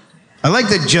 I like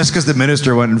that just because the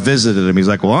minister went and visited him, he's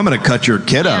like, well, I'm going to cut your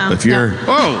kid up if you're...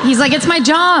 Oh. He's like, it's my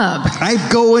job. I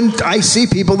go and I see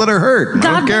people that are hurt. I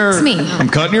God don't care. makes me. I'm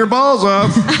cutting your balls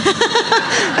off.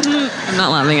 I'm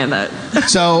not laughing at that.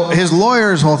 So his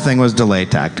lawyer's whole thing was delay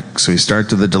tactics. So he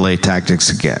started the delay tactics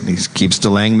again. He keeps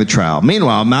delaying the trial.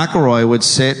 Meanwhile, McElroy would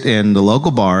sit in the local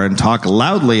bar and talk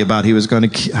loudly about how he was going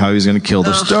to kill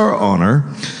the store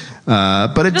owner.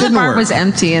 But it didn't The bar work. was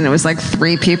empty and it was like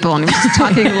 3 people and he was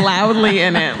talking loudly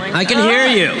in it. Like, I can hear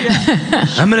you.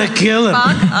 I'm going to kill him.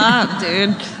 fuck up,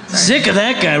 dude. Sick of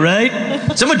that guy,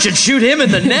 right? Someone should shoot him in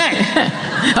the neck.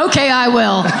 Okay, I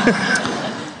will.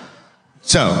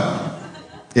 So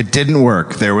it didn't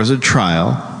work. There was a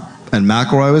trial, and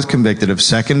McElroy was convicted of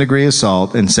second-degree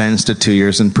assault and sentenced to 2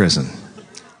 years in prison.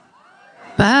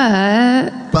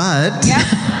 But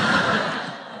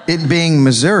it being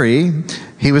Missouri,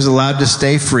 he was allowed to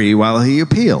stay free while he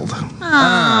appealed.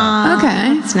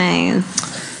 okay. It's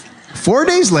nice. 4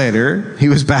 days later, he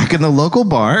was back in the local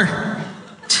bar.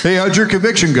 Hey, how'd your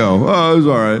conviction go? Oh, it was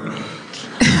all right.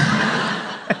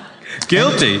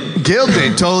 Guilty. Guilty.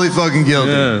 Totally fucking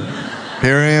guilty. Yeah.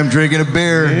 Here I am drinking a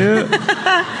beer.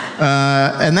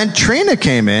 And then Trina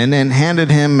came in and handed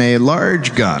him a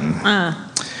large gun.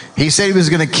 He said he was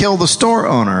going to kill the store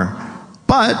owner,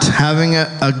 but having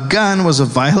a gun was a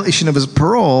violation of his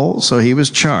parole, so he was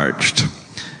charged.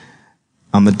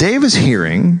 On the day of his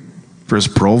hearing for his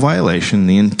parole violation,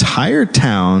 the entire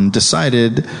town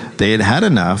decided they had had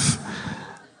enough.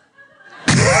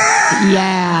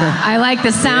 Yeah, I like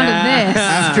the sound of this.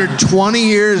 After 20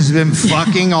 years of him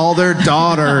fucking all their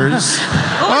daughters.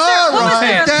 All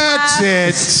right, that's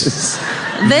it.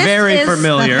 This Very is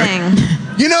familiar. The thing.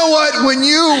 You know what? When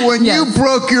you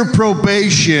broke your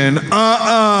probation,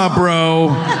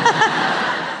 bro.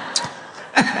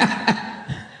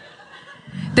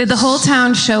 Did the whole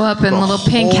town show up in little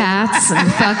pink hats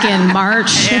and fucking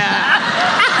march?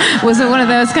 Yeah. Was it one of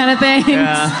those kind of things?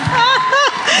 Yeah.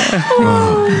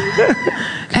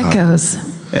 Echoes.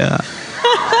 Yeah.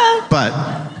 But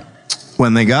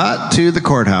when they got to the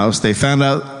courthouse, they found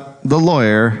out the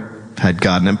lawyer had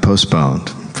gotten it postponed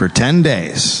for 10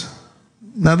 days.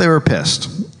 Now they were pissed.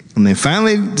 And they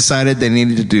finally decided they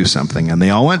needed to do something. And they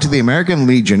all went to the American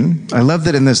Legion. I love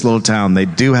that in this little town, they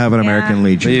do have an American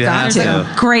Legion. You have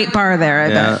to. Great bar there, I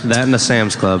bet. That and the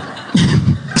Sam's Club.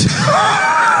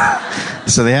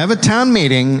 So they have a town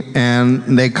meeting,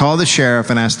 and they call the sheriff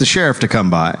and ask the sheriff to come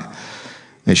by.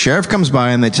 The sheriff comes by,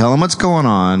 and they tell him what's going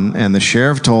on, and the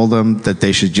sheriff told them that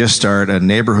they should just start a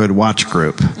neighborhood watch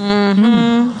group.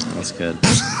 That's good.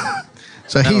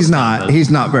 So he's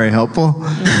not very helpful.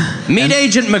 Meet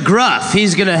Agent McGruff.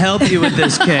 He's going to help you with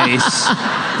this case.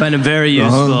 Find him very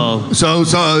useful. So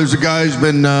there's a guy who's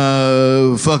been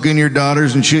fucking your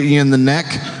daughters and shooting you in the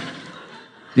neck.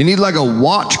 You need like a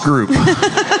watch group.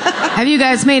 Have you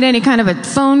guys made any kind of a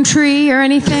phone tree or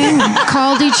anything?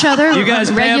 Called each other You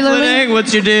guys regularly? pamphleting?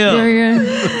 What's your deal?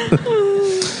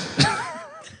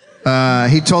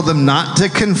 He told them not to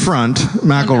confront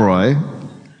McElroy,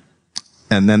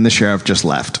 and then the sheriff just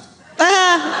left.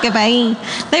 Goodbye.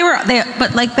 They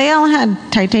all had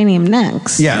titanium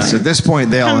necks. Yes, at this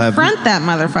point they all have Confront that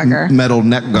motherfucker. metal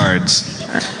neck guards.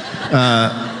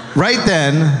 Right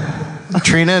then,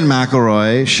 Trina and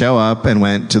McElroy show up and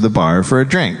went to the bar for a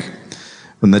drink.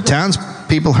 When the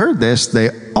townspeople heard this,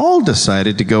 they all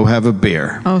decided to go have a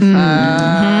beer. Oh,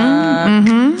 fuck.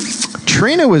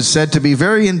 Trina was said to be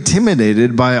very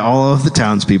intimidated by all of the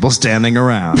townspeople standing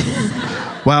around.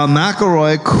 While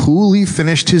McElroy coolly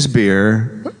finished his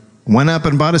beer, went up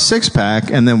and bought a six-pack,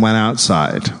 and then went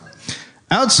outside.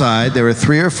 Outside, there were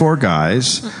 3 or 4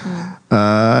 guys,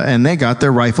 and they got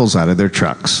their rifles out of their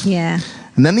trucks. Yeah.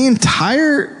 And then the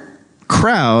entire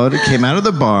crowd came out of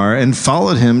the bar and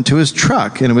followed him to his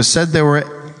truck. And it was said there were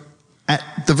at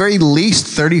the very least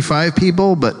 35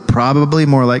 people, but probably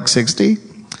more like 60,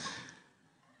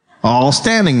 all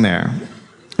standing there.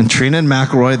 And Trina and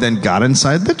McElroy then got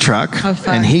inside the truck,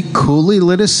 and he coolly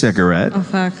lit a cigarette. Oh,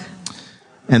 fuck.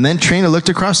 And then Trina looked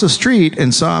across the street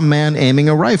and saw a man aiming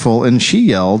a rifle, and she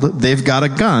yelled, "They've got a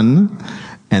gun."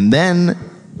 And then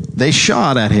they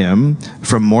shot at him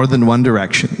from more than one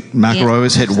direction. McElroy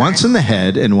was hit once in the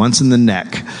head and once in the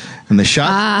neck. And the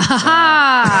shot... The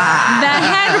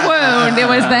head wound. It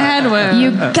was the head wound.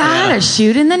 You gotta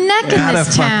shoot in the neck in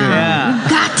this town. You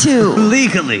got to.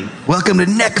 Legally. Welcome to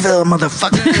Neckville,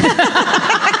 motherfucker.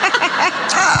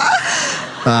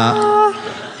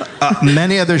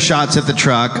 Many other shots hit the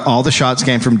truck. All the shots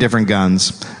came from different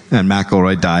guns. And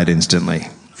McElroy died instantly.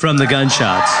 From the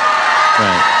gunshots.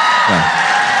 Right.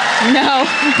 No.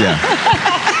 Yeah.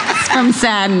 It's from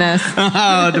sadness.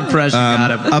 Oh, depression got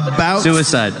him. About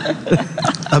Suicide.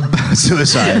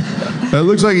 Suicide. It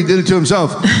looks like he did it to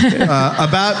himself.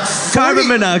 Carbon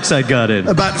monoxide got in.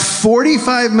 About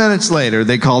 45 minutes later,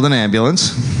 they called an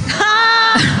ambulance.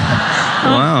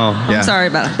 Wow. I'm sorry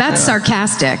about it. That's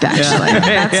sarcastic, actually.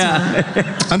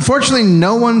 Unfortunately,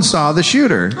 no one saw the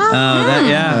shooter. No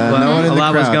one in a the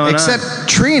lot was going except on.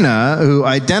 Trina, who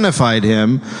identified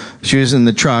him. She was in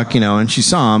the truck, and she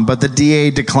saw him. But the DA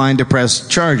declined to press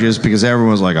charges because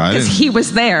everyone was like, I didn't. Because he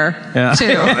was there, too.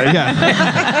 Yeah.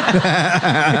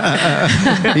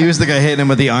 He was the guy hitting him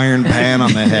with the iron pan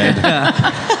on the head.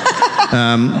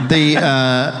 The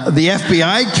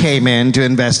FBI came in to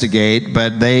investigate,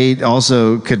 but they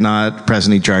also could not press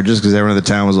any charges because everyone in the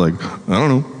town was like, I don't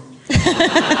know.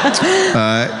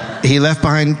 He left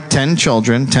behind 10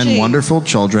 children, 10 wonderful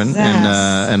children,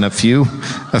 and a few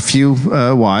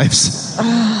wives.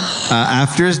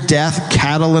 After his death,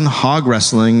 cattle and hog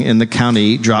wrestling in the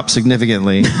county dropped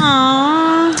significantly.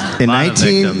 In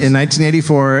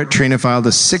 1984, Trina filed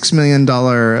a $6 million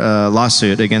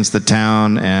lawsuit against the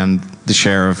town and the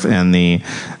sheriff and the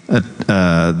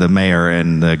mayor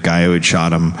and the guy who had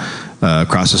shot him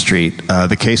across the street.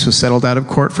 The case was settled out of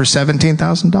court for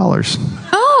 $17,000.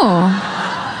 Oh.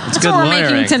 It's That's good what we're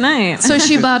lawyering. making tonight. So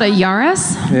she bought a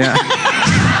Yaris? Yeah.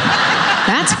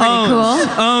 That's pretty cool.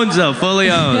 Owns though,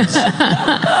 fully owns.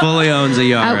 Fully owns a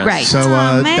Yaris. Outright. So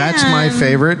that's my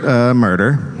favorite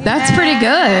murder. That's pretty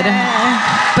good.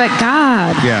 But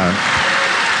God. Yeah.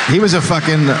 He was a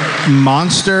fucking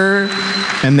monster,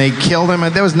 and they killed him.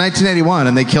 That was 1981,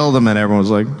 and they killed him, and everyone was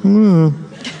like,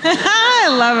 I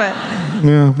love it.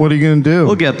 yeah, what are you going to do?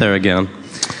 We'll get there again.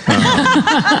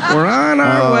 We're on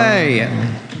our way.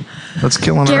 Let's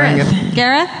kill an Gareth. orangutan.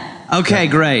 Gareth? Okay,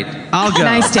 great. I'll go.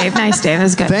 Nice, Dave. Nice, Dave. That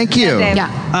was good. Thank you. Dave.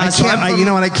 Yeah. You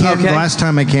know what? I can't. Okay. The last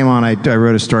time I came on, I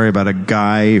wrote a story about a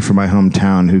guy from my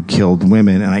hometown who killed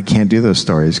women, and I can't do those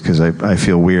stories because I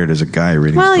feel weird as a guy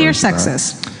reading. Well, you're stories about it.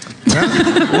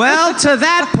 sexist. Well, to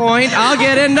that point, I'll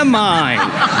get into mine.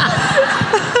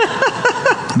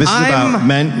 This is about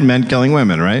men killing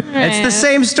women, right? It's the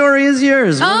same story as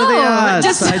yours. What are the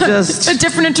odds? Just a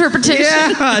different interpretation.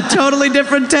 Yeah, totally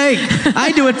different take.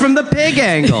 I do it from the pig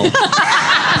angle.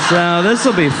 So this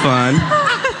will be fun.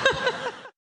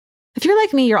 If you're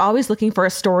like me, you're always looking for a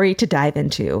story to dive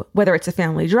into. Whether it's a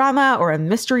family drama or a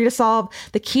mystery to solve,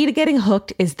 the key to getting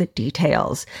hooked is the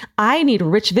details. I need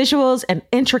rich visuals and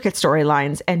intricate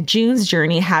storylines, and June's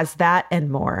Journey has that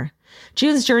and more.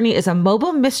 June's Journey is a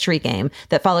mobile mystery game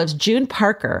that follows June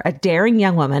Parker, a daring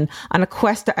young woman, on a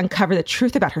quest to uncover the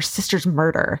truth about her sister's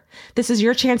murder. This is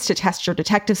your chance to test your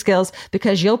detective skills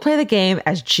because you'll play the game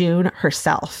as June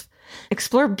herself.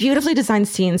 Explore beautifully designed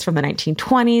scenes from the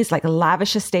 1920s, like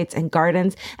lavish estates and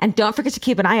gardens, and don't forget to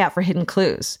keep an eye out for hidden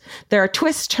clues. There are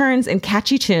twists, turns, and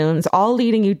catchy tunes, all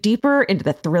leading you deeper into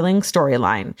the thrilling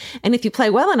storyline. And if you play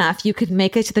well enough, you could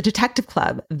make it to the Detective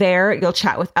Club. There, you'll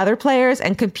chat with other players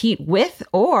and compete with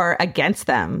or against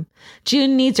them.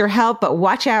 June needs your help, but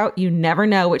watch out, you never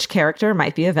know which character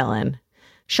might be a villain.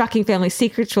 Shocking family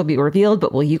secrets will be revealed,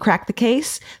 but will you crack the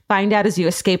case? Find out as you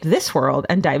escape this world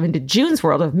and dive into June's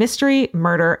world of mystery,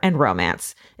 murder, and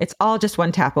romance. It's all just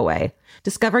one tap away.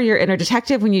 Discover your inner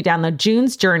detective when you download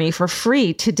June's Journey for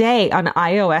free today on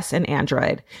iOS and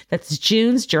Android. That's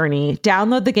June's Journey.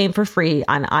 Download the game for free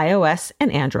on iOS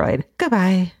and Android.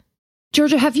 Goodbye.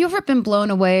 Georgia, have you ever been blown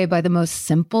away by the most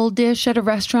simple dish at a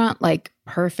restaurant, like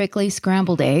perfectly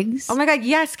scrambled eggs? Oh my God,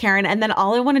 yes, Karen. And then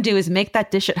all I want to do is make that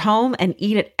dish at home and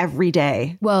eat it every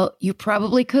day. Well, you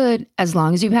probably could, as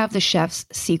long as you have the chef's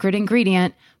secret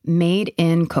ingredient, Made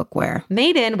in Cookware.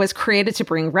 Made in was created to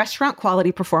bring restaurant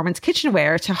quality performance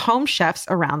kitchenware to home chefs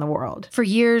around the world. For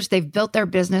years, they've built their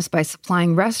business by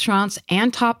supplying restaurants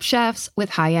and top chefs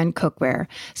with high-end cookware.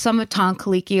 Some of Tom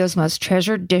Colicchio's most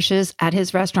treasured dishes at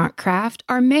his restaurant Craft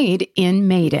are made in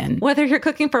Made in. Whether you're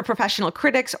cooking for professional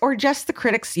critics or just the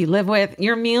critics you live with,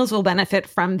 your meals will benefit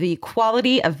from the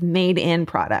quality of Made in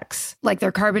products. Like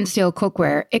their carbon steel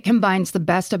cookware, it combines the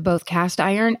best of both cast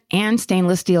iron and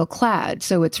stainless steel clad,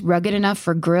 so it's rugged enough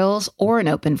for grills or an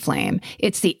open flame.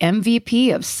 It's the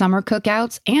MVP of summer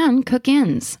cookouts and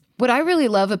cook-ins. What I really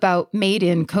love about Made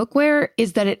in Cookware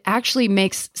is that it actually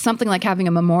makes something like having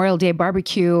a Memorial Day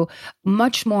barbecue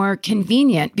much more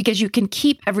convenient because you can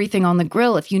keep everything on the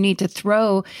grill. If you need to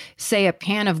throw, say, a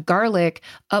pan of garlic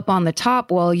up on the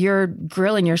top while you're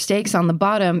grilling your steaks on the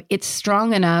bottom, it's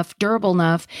strong enough, durable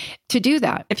enough to do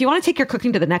that. If you want to take your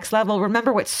cooking to the next level,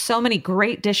 remember what so many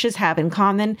great dishes have in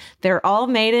common. They're all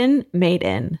made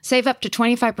in. Save up to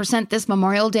 25% this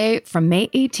Memorial Day from May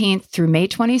 18th through May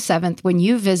 27th when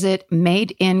you visit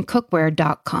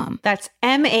madeincookware.com. That's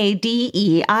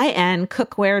MADEIN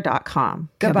cookware.com.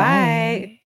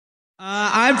 Goodbye.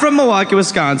 I'm from Milwaukee,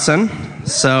 Wisconsin,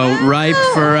 so ripe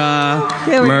for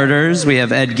murders. We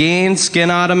have Ed Gein,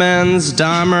 Skin Ottomans,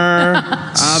 Dahmer,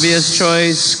 obvious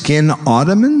choice. Skin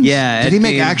Ottomans? Yeah. Did he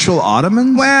make actual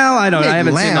Ottomans? Well, I don't know. He I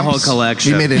haven't made seen the whole lamps.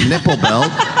 collection. He made a nipple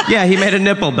belt. Yeah, he made a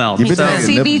nipple belt. You've been So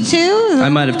making a nipple- CB2? I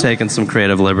might have taken some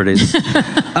creative liberties.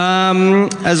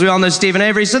 As we all know, Stephen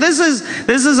Avery. So this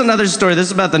is another story. This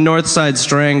is about the North Side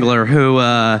Strangler, who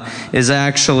is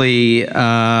actually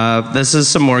this is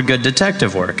some more good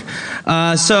detective work.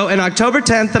 So in October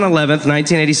 10th and 11th,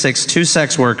 1986, two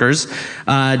sex workers,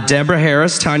 Deborah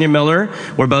Harris, Tanya Miller,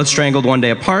 were both strangled one day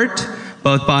apart.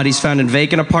 Both bodies found in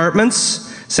vacant apartments.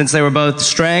 Since they were both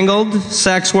strangled,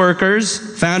 sex workers,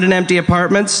 found in empty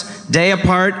apartments, day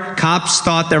apart, cops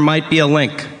thought there might be a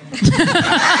link.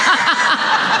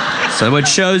 So it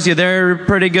shows you they're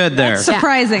pretty good there. That's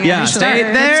surprising. Yeah, actually.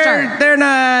 they're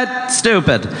not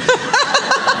stupid.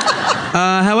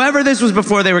 However, this was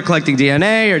before they were collecting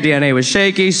DNA, or DNA was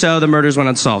shaky, so the murders went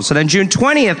unsolved. So then June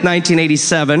 20th,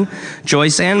 1987,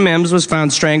 Joyce Ann Mims was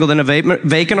found strangled in a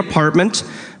vacant apartment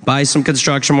by some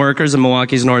construction workers in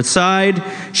Milwaukee's North Side.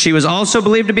 She was also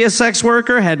believed to be a sex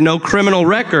worker, had no criminal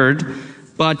record,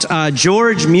 but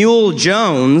George Mule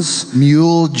Jones...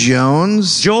 Mule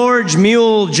Jones? George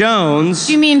Mule Jones...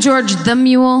 Do you mean George the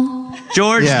Mule?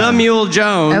 George the Mule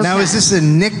Jones. Okay. Now, is this a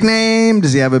nickname?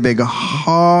 Does he have a big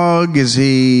hog? Is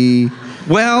he...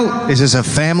 Well... Is this a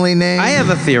family name? I have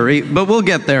a theory, but we'll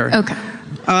get there. Okay.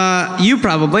 You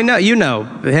probably know. You know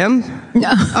him?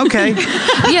 No. Okay.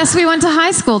 Yes, we went to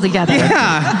high school together.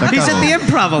 Yeah. He's at the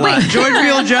Improv a lot. George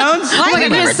Mule Jones?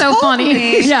 Wait, he's so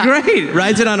funny. Yeah. Great.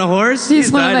 Rides it on a horse?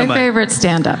 He's one of dynamite. my favorite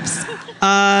stand-ups.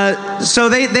 So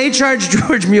they charged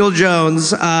George Mule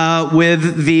Jones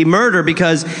with the murder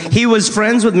because he was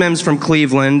friends with Mims from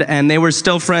Cleveland, and they were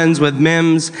still friends with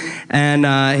Mims and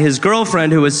his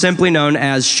girlfriend, who was simply known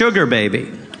as Sugar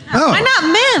Baby. Why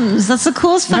not Mims? That's the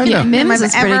coolest fucking name Mims I've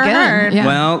is pretty ever good. heard. Yeah.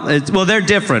 Well, they're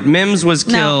different. Mims was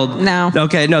killed. No.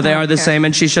 Okay, no, they are the same,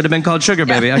 and she should have been called Sugar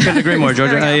Baby. I couldn't agree more,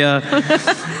 Georgia.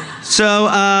 So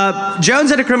Jones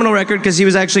had a criminal record because he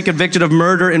was actually convicted of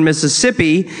murder in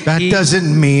Mississippi. That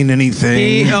doesn't mean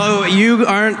anything. You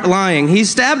aren't lying. He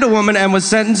stabbed a woman and was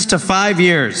sentenced to 5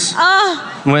 years.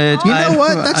 Which, You know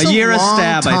what? That's a year long of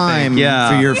stab, time I think. Yeah.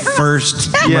 for your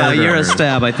first murder. Yeah, a year of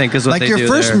stab, I think, is what Like they your do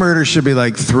first there. murder should be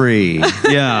like 3.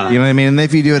 Yeah. You know what I mean? And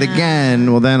if you do it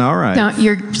again, well then all right. No,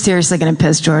 you're seriously going to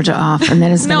piss Georgia off, and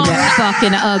then it's going to get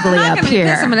fucking ugly I'm not up gonna be here.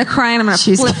 pissed. I'm going to cry and I'm going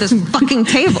to flip this fucking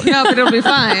table. No, but it'll be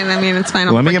fine. I mean, it's fine.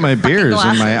 I'll Let me break get my the fucking beers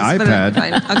and my glasses, but it'll be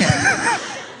iPad. fine. Okay.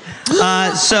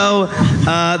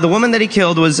 The woman that he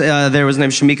killed was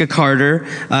named Shamika Carter.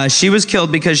 She was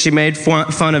killed because she made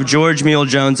fun of George Mule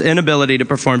Jones' inability to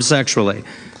perform sexually.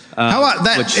 How about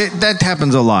that? That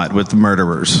happens a lot with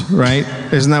murderers, right?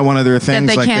 Isn't that one of their things?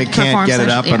 they Like can't they can't perform get it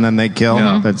up sexually, and then they kill.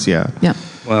 Yeah. That's Yeah.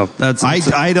 Well, that's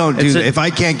I don't do that. If I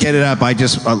can't get it up, I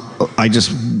just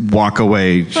walk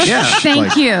away. Yeah.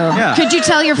 Thank you. Could you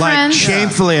tell your Like friends?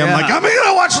 shamefully, I'm Yeah. like, I'm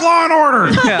gonna watch Law and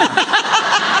Order.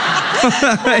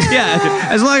 yeah,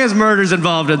 as long as murder's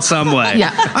involved in some way. Yeah.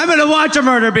 I'm going to watch a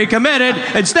murder be committed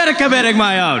instead of committing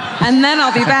my own. And then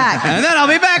I'll be back. And then I'll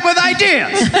be back with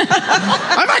ideas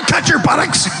I might cut your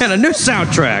buttocks. and a new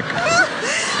soundtrack.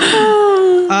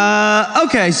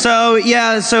 Okay, so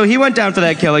he went down for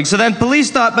that killing. So then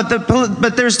police thought,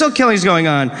 but there's still killings going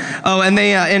on. Oh, and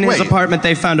they in his Wait. apartment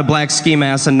they found a black ski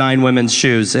mask and 9 women's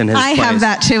shoes in his I place. have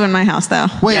that too in my house, though.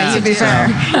 Wait, to be fair.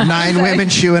 9 women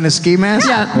shoe and a ski mask?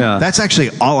 Yeah. That's actually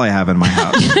all I have in my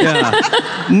house.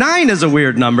 Yeah, 9 is a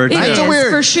weird number. It That's is. a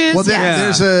weird. For shoes, well,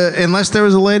 yes. there's unless there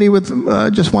was a lady with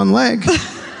just one leg.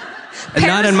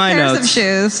 Not in my pairs notes. of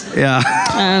shoes.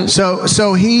 Yeah.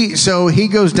 So he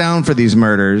goes down for these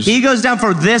murders. He goes down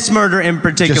for this murder in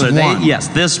particular. Just one. Yes,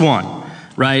 this one.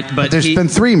 Right? but there's been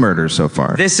 3 murders so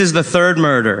far. This is the 3rd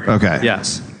murder. Okay.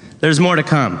 Yes. There's more to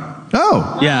come.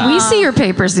 Oh. Yeah. We see your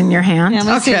papers in your hand. Yeah,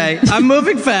 let's see. Okay, I'm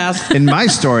moving fast. In my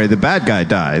story, the bad guy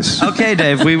dies. Okay,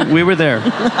 Dave, we were there.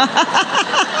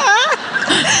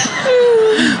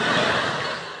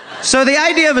 So the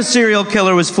idea of a serial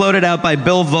killer was floated out by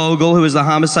Bill Vogel, who was the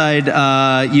homicide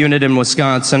unit in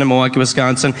Milwaukee,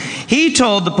 Wisconsin. He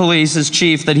told the police as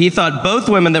chief that he thought both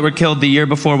women that were killed the year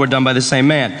before were done by the same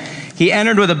man. He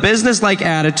entered with a business-like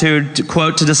attitude,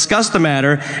 to discuss the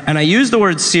matter, and I used the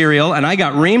word serial, and I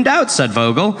got reamed out, said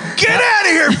Vogel. Get out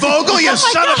of here, Vogel, you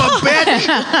son of a bitch!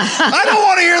 I don't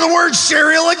want to hear the word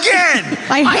cereal again.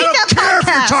 I hate don't that care if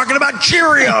you're podcast. talking about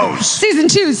Cheerios. Season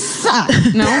 2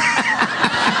 sucks. No?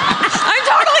 I'm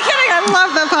totally kidding. I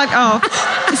love that podcast. Oh.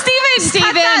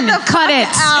 Steven, cut it.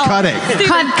 out. Cut it.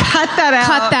 Steven, cut that out.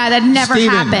 Cut that. That never Steven.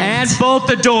 happened. And bolt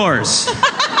the doors.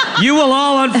 You will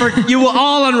all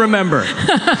unremember.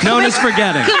 Known as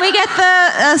forgetting. Can we get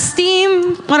the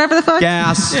steam, whatever the fuck?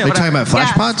 Gas. Are you talking about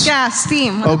flash pots? Gas,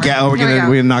 steam. Oh, whatever. we're Here we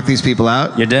gonna go. knock these people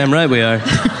out. You're damn right we are.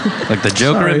 Like the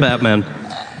Joker and Batman.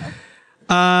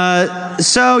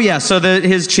 So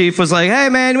his chief was like, hey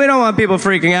man, we don't want people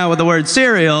freaking out with the word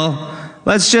cereal.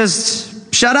 Let's just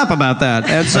shut up about that.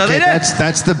 And so Okay, they did.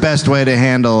 that's the best way to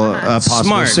handle a possible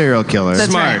Smart. serial killer. That's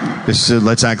Smart.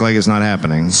 Let's act like it's not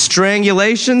happening.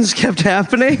 Strangulations kept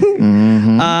happening.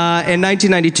 In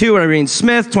 1992, Irene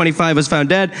Smith, 25, was found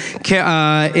dead.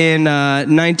 In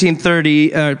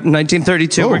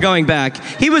 1932, we're going back.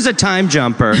 He was a time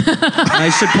jumper. I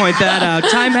should point that out.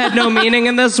 Time had no meaning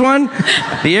in this one.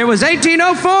 The year was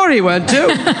 1804 he went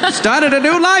to. Started a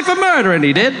new life of murdering,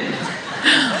 he did.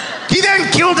 He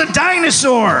then killed a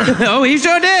dinosaur. Oh, he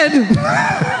sure did.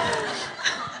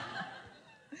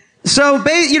 So,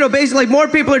 basically, more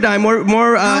people are dying, more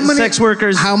sex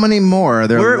workers. How many more? Are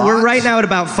there We're lots? right now at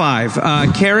about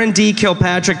 5. Karen D.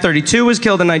 Kilpatrick, 32, was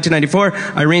killed in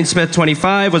 1994. Irene Smith,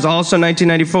 25, was also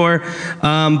 1994.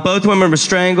 Both women were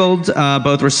strangled.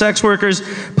 Both were sex workers.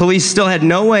 Police still had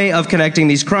no way of connecting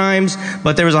these crimes,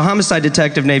 but there was a homicide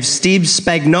detective named Steve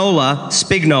Spagnola,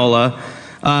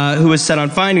 who was set on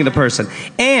finding the person.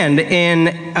 And in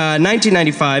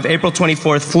 1995, April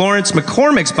 24th, Florence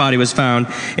McCormick's body was found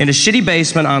in a shitty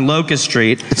basement on Locust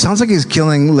Street. It sounds like he's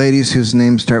killing ladies whose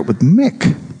names start with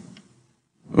Mick.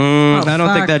 I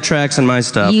don't think that tracks in my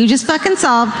stuff. You just fucking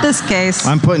solved this case.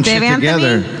 I'm putting Dave shit together.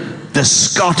 Anthony? The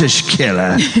Scottish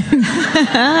killer.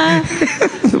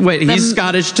 Wait, he's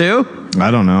Scottish too? I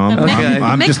don't know. Okay.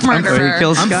 I'm mixed just murderer. He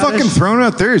kills I'm Scottish? fucking throwing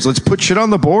out theories. Let's put shit on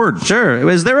the board. Sure.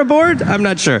 Is there a board? I'm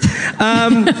not sure.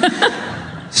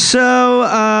 So,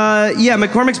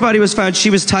 McCormick's body was found. She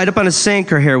was tied up on a sink.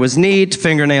 Her hair was neat.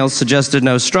 Fingernails suggested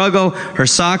no struggle. Her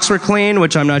socks were clean,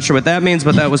 which I'm not sure what that means,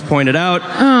 but that was pointed out.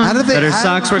 That her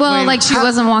socks were clean. Well, like she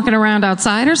wasn't walking around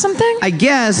outside or something? I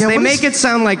guess. They make it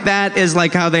sound like that is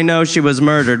like how they know she was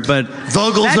murdered, but...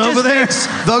 Vogel's over there.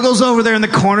 Vogel's over there in the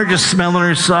corner just smelling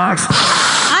her socks.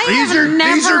 These are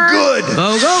good.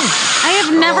 Vogel? I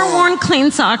have never worn clean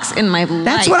socks in my life.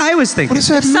 That's what I was thinking. What does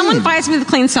that If someone mean? buys me with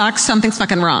clean socks, something's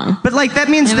fucking wrong. But like that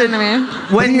means You know that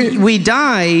what I mean? when we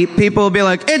die, people will be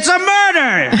like, "It's a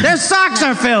murder! Their socks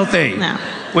are filthy." No.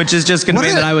 Which is just going to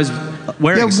mean that I was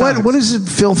wearing socks. What does a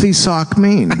filthy sock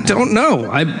mean? Don't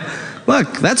know.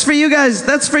 Look, that's for you guys.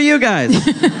 That's for you guys.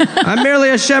 I'm merely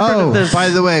a shepherd of this. By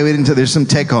the way, we didn't tell. There's some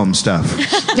take-home stuff.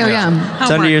 Oh, yeah.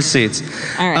 It's under your seats.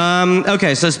 All right.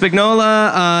 Okay, so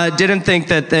Spignola didn't think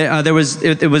that there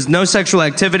was no sexual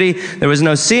activity. There was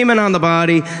no semen on the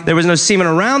body. There was no semen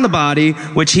around the body,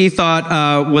 which he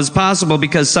thought was possible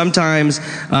because sometimes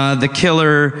the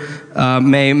killer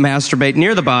may masturbate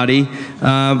near the body,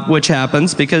 which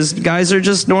happens because guys are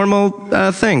just normal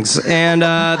things, and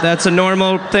that's a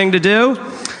normal thing to do.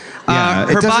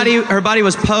 Her body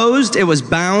was posed. It was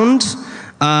bound.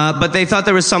 But they thought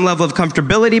there was some level of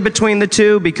comfortability between the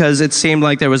two because it seemed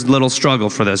like there was little struggle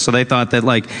for this. So they thought that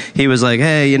like he was like,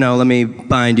 "Hey, let me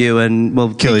bind you and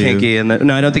we'll kill you." kinky." And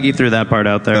no, I don't think he threw that part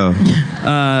out there. Oh.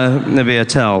 That'd be a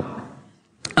tell.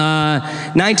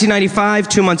 1995,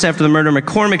 2 months after the murder of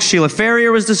McCormick, Sheila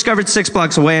Ferrier was discovered 6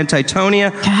 blocks away in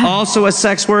Titonia. God. Also a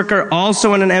sex worker,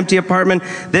 also in an empty apartment,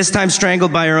 this time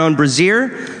strangled by her own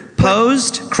brassiere.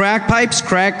 Posed, crack pipes,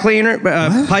 pipe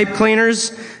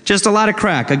cleaners, just a lot of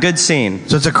crack, a good scene.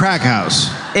 So it's a crack house.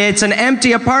 It's an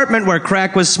empty apartment where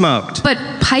crack was smoked. But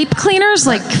pipe cleaners,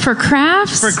 like for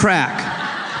crafts? For crack.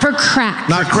 For crack.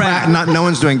 Not crack. No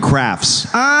one's doing crafts.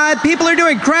 People are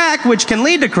doing crack, which can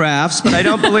lead to crafts, but I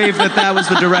don't believe that was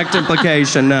the direct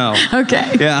implication, no.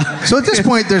 Okay. Yeah. So at this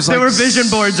point, there's like... There were vision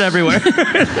boards everywhere.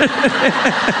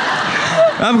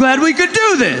 I'm glad we could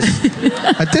do this.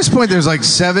 At this point, there's like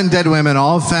 7 dead women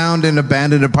all found in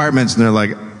abandoned apartments, and they're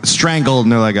like strangled,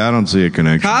 and they're like, I don't see a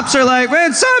connection. Cops are like,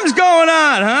 man, something's going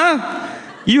on, huh?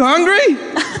 You hungry?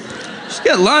 Just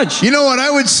get lunch. You know what?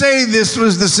 I would say this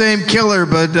was the same killer,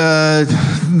 but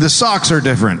the socks are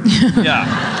different.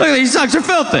 Yeah. Look, these socks are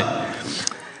filthy.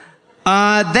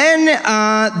 Then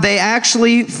they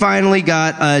actually finally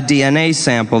got a DNA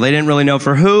sample. They didn't really know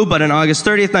for who, but on August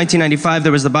 30th, 1995,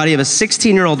 there was the body of a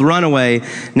 16-year-old runaway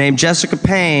named Jessica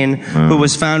Payne, who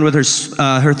was found with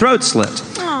her throat slit.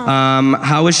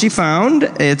 How was she found?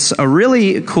 It's a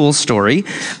really cool story.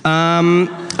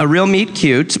 A real meet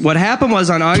cute. What happened was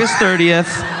on August 30th,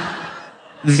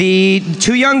 the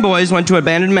 2 young boys went to an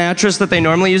abandoned mattress that they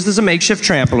normally used as a makeshift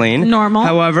trampoline. Normal.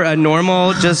 However, a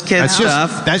normal, just kid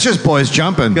stuff. That's just boys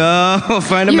jumping. Go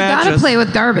find a You mattress. gotta play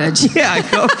with garbage. Yeah,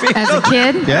 go. As a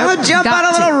kid? Yeah. Go jump Got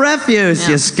out a to. little refuse,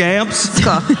 you scamps.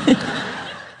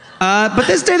 But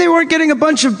this day they weren't getting a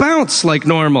bunch of bounce like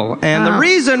normal. And the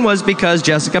reason was because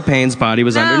Jessica Payne's body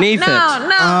was underneath it.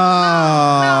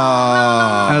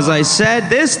 As I said,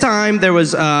 this time there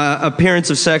was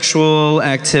appearance of sexual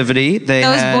activity.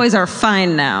 Those boys are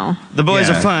fine now. The boys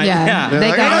Yeah. are fine. Yeah. Yeah. They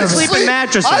They got don't it. sleep in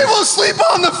mattresses. I will sleep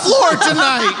on the floor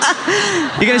tonight.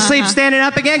 You gonna sleep standing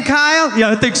up again, Kyle? Yeah,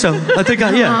 I think so. I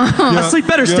sleep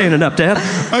better standing up, Dad.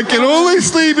 I can only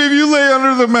sleep if you lay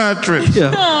under the mattress.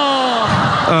 Yeah.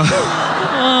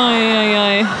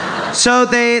 So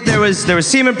there was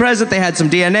semen present. They had some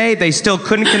DNA. They still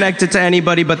couldn't connect it to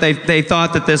anybody, but they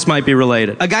thought that this might be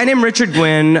related. A guy named Richard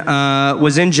Gwynn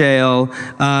was in jail.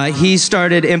 He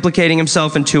started implicating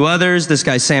himself in 2 others. This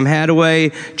guy Sam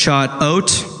Hadaway, Chot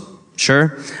Oat,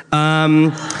 sure.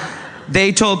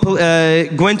 Gwynn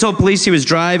told police he was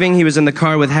driving. He was in the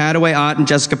car with Hadaway, Ott, and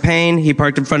Jessica Payne. He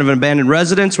parked in front of an abandoned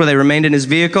residence where they remained in his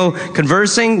vehicle,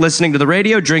 conversing, listening to the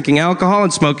radio, drinking alcohol,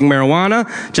 and smoking marijuana.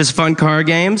 Just fun car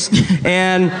games.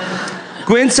 And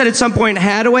Gwynn said at some point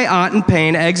Hadaway, Ott, and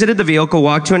Payne exited the vehicle,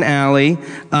 walked to an alley,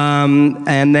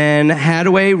 and then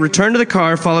Hadaway returned to the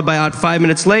car, followed by Ott 5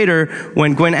 minutes later.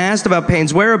 When Gwynn asked about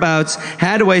Payne's whereabouts,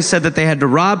 Hadaway said that they had to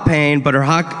rob Payne, but her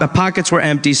pockets were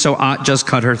empty, so Ott just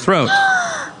cut her throat.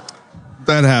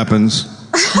 That happens.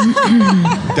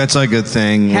 That's like a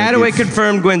thing. Hadaway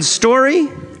confirmed Gwynn's story,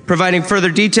 providing further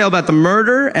detail about the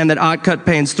murder and that Ott cut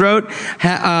Payne's throat.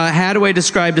 Hadaway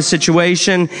described a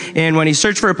situation, and when he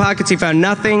searched for her pockets, he found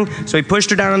nothing. So he pushed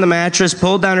her down on the mattress,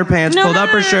 pulled down her pants, pulled up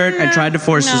her shirt, and tried to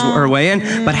force her way in.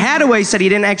 But Hadaway said he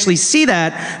didn't actually see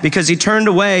that because he turned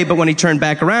away, but when he turned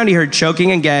back around, he heard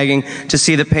choking and gagging to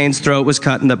see that Payne's throat was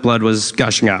cut and that blood was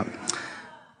gushing out.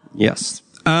 Yes.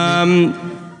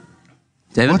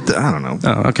 David? What the? I don't know.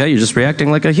 Oh, okay. You're just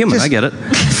reacting like a human. I get it.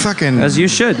 Fucking. As you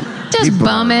should. Just People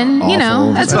bumming, are you know.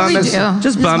 awful. That's what we do.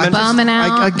 Just bumming. Bumming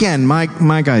out. Again,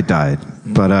 my guy died,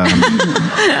 but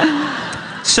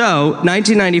So,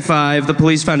 1995, the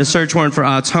police found a search warrant for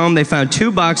Ott's home. They found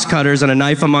 2 box cutters and a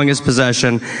knife among his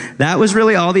possession. That was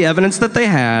really all the evidence that they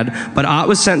had, but Ott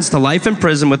was sentenced to life in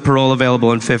prison with parole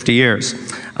available in 50 years.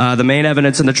 The main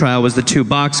evidence in the trial was the 2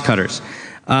 box cutters.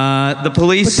 The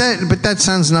police... But that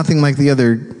sounds nothing like the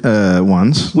other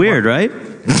ones. Weird, right?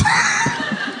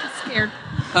 Scared.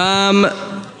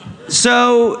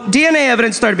 So, DNA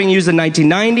evidence started being used in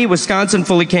 1990. Wisconsin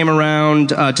fully came around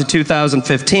to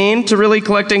 2015 to really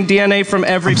collecting DNA from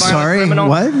every violent criminal.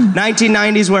 What?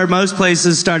 1990s, where most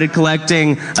places started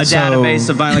collecting a database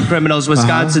of violent criminals.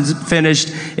 Wisconsin finished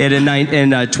it in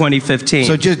 2015.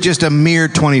 So just a mere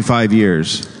 25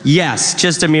 years. Yes,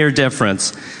 just a mere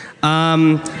difference. Is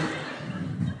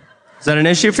that an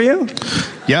issue for you?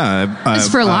 Yeah. It's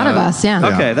for a lot of us,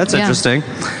 yeah. Okay, that's Yeah. interesting.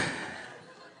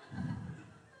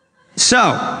 So,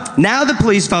 now the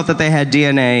police felt that they had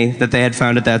DNA that they had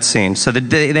found at that scene. So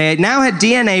they now had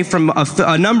DNA from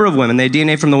a number of women. They had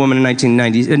DNA from the woman in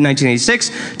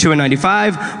 1986, 2 in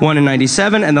 95, 1 in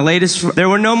 97, and the latest, there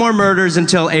were no more murders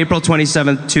until April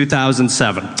 27th,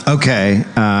 2007. Okay.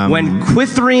 When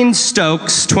Quithrine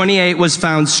Stokes, 28, was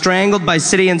found strangled by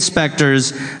city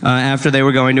inspectors after they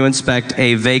were going to inspect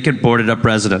a vacant boarded-up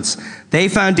residence. They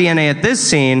found DNA at this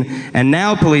scene, and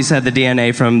now police had the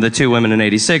DNA from the 2 women in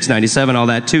 86, 97, all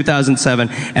that, 2007,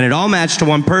 and it all matched to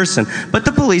one person. But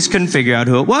the police couldn't figure out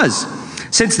who it was.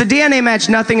 Since the DNA matched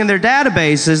nothing in their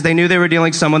databases, they knew they were dealing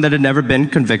with someone that had never been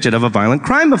convicted of a violent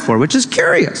crime before, which is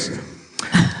curious.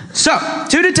 So,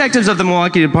 2 detectives of the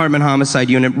Milwaukee Department Homicide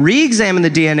Unit re-examined the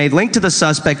DNA linked to the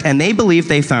suspect, and they believe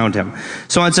they found him.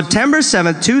 So on September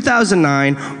 7th,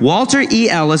 2009, Walter E.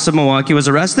 Ellis of Milwaukee was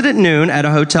arrested at noon at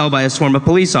a hotel by a swarm of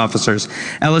police officers.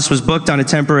 Ellis was booked on a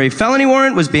temporary felony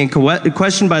warrant, was being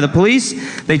questioned by the police.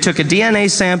 They took a DNA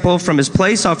sample from his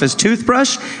place off his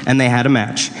toothbrush, and they had a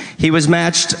match. He was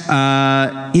matched,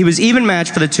 he was even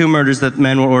matched for the 2 murders that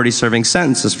men were already serving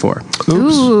sentences for.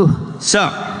 Oops. Ooh, So,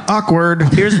 Awkward.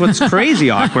 here's what's crazy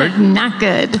awkward. not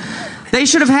good. They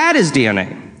should have had his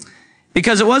DNA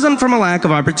because it wasn't from a lack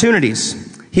of opportunities.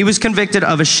 He was convicted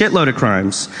of a shitload of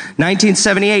crimes.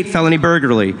 1978, felony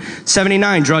burglary.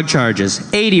 79, drug charges.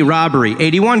 80, robbery.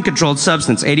 81, controlled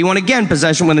substance. 81, again,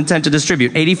 possession with intent to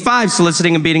distribute. 85,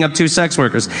 soliciting and beating up 2 sex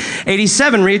workers.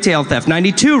 87, retail theft.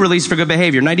 92, release for good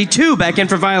behavior. 92, back in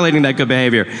for violating that good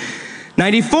behavior.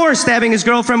 94, stabbing his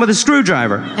girlfriend with a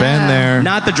screwdriver. Been there.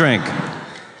 Not the drink.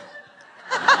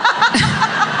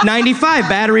 95,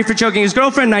 battery for choking his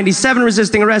girlfriend. 97,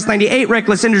 resisting arrest. 98,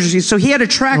 reckless injury. So he had a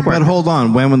track record. But hold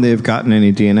on. When would they have gotten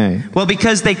any DNA? Well,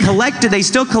 because they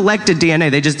still collected DNA.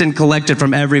 They just didn't collect it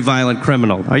from every violent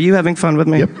criminal. Are you having fun with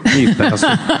me? Yep. You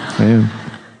bastard. I am.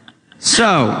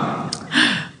 So,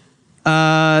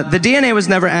 the DNA was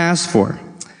never asked for.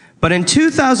 But in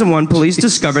 2001, police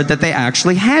discovered that they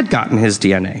actually had gotten his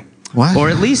DNA. What? Or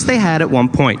at least they had at one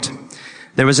point.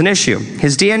 There was an issue.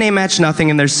 His DNA matched nothing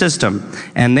in their system,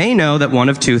 and they know that one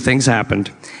of 2 things happened.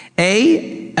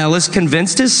 A, Ellis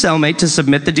convinced his cellmate to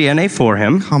submit the DNA for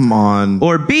him. Come on.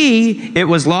 Or B, it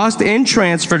was lost in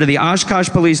transfer to the Oshkosh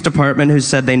Police Department, who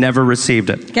said they never received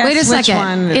it. Guess Wait a which second.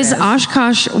 one it Is is.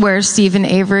 Oshkosh where Stephen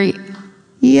Avery?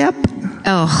 Yep.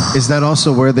 Oh, Is that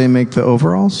also where they make the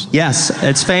overalls? Yes,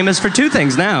 it's famous for 2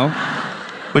 things now,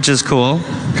 which is cool.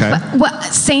 Okay. what?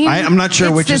 Same. I'm not sure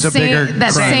it's which the is a same, bigger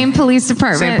That crime. same police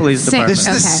department. Same police department. This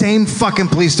is the same fucking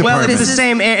police Well, department. it's the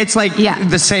same. It's like Yeah.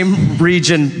 the same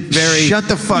region. Very. Shut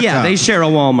the fuck Yeah, up. they share a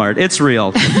Walmart. It's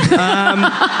real.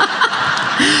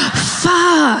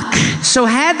 Fuck. So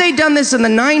had they done this in the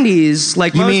 90s,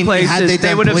 like You most mean, places, had they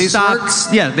done would have police stopped. work?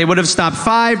 Yeah, they would have stopped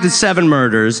 5 to 7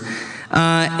 murders.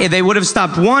 They would have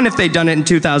stopped 1 if they'd done it in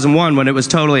 2001 when it was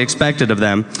totally expected of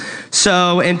them.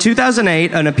 So in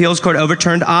 2008, an appeals court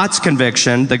overturned Ott's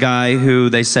conviction, the guy who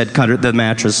they said cut the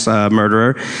mattress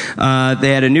murderer.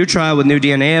 They had a new trial with new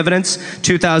DNA evidence.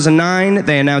 2009,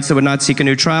 they announced they would not seek a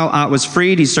new trial. Ott was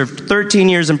freed. He served 13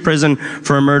 years in prison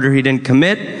for a murder he didn't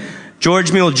commit.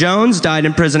 George Mule Jones died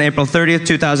in prison April 30th,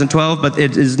 2012, but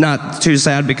it is not too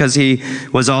sad because he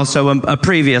was also a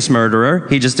previous murderer.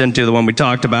 He just didn't do the one we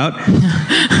talked about.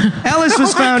 Ellis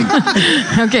was found...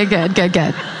 Okay, good.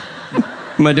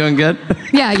 Am I doing good?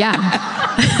 Yeah.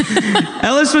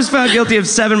 Ellis was found guilty of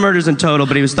 7 murders in total,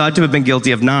 but he was thought to have been guilty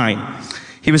of 9.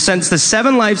 He was sentenced to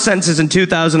 7 life sentences in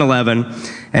 2011,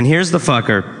 and here's the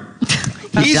fucker.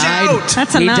 He's out.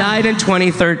 That's He enough. died in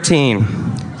 2013.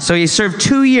 So he served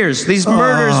 2 years. These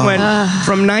murders went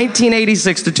from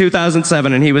 1986 to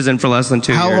 2007, and he was in for less than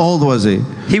 2 years. How old was he?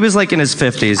 He was like in his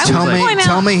 50s.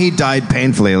 Tell me he died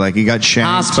painfully, like he got shanked.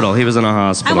 Hospital. He was in a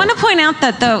hospital. I want to point out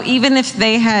that, though, even if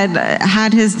they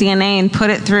had his DNA and put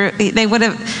it through, they would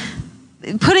have...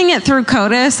 Putting it through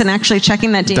CODIS and actually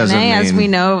checking that DNA, as we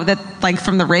know that, like,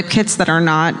 from the rape kits that are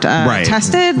not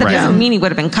tested, that doesn't mean he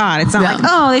would have been caught. It's not like,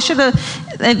 oh, they should have,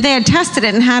 if they had tested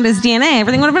it and had his DNA,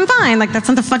 everything would have been fine. Like, that's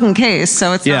not the fucking case.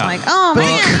 So it's not like, oh,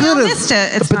 man, you missed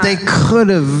it. They could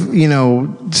have,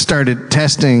 started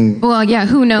testing. Well, yeah,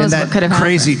 who knows what could have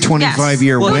crazy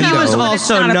 25-year window. Well, he was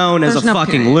also known as a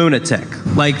fucking lunatic.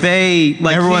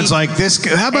 Everyone's like, this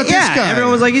guy, how about this guy?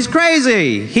 Everyone was like, he's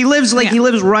crazy. He lives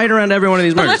right around every one of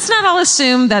these murders. But let's not all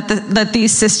assume that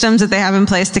these systems that they have in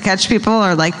place to catch people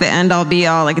are like the end all be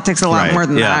all. Like, it takes a lot more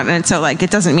than that. And so, like,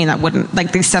 it doesn't mean that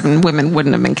these 7 women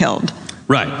wouldn't have been killed.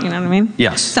 Right. You know what I mean?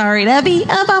 Yes. Sorry, Debbie.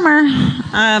 A bummer.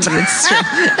 But it's true.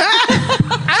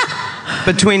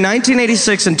 Between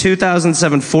 1986 and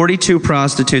 2007, 42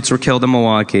 prostitutes were killed in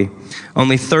Milwaukee.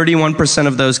 Only 31%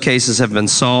 of those cases have been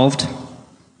solved.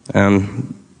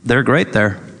 And they're great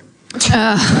there. Shit.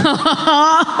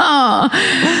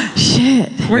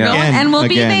 We're going, and we'll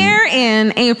be there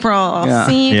in April. Yeah.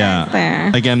 See you guys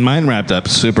there. Again, mine wrapped up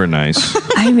super nice.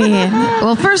 I mean,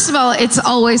 well, first of all, it's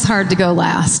always hard to go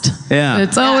last. Yeah.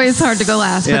 It's always hard to go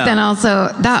last. Yeah. But then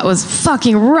also, that was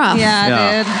fucking rough.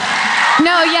 Yeah, dude.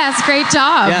 No, yes, great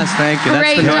job. Yes, thank you.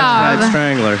 Great That's the job. Northside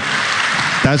Strangler.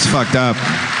 That's fucked up.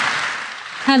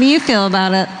 How do you feel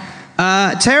about it?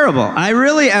 Terrible. I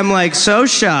really am like so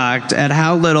shocked at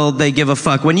how little they give a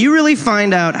fuck. When you really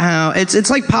find out how it's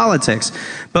like politics,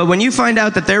 but when you find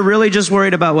out that they're really just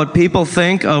worried about what people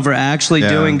think over actually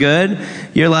doing good,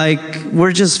 you're like,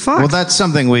 we're just fucked. Well, that's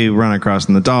something we run across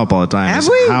in the dollop all the time. Have is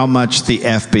we? How much the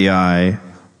FBI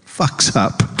fucks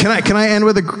up. Can I end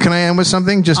with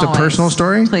something? Just Always. A personal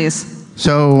story? Please.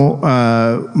 So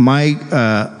my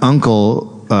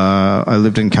uncle. I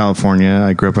lived in California.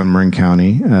 I grew up in Marin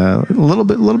County. A little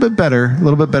bit better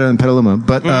than Petaluma.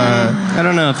 But I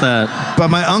don't know if that. But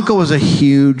my uncle was a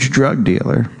huge drug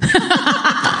dealer.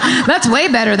 That's way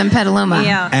better than Petaluma.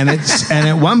 Yeah. And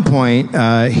at one point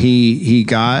the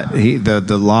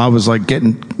law was like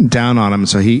getting down on him,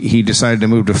 so he decided to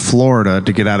move to Florida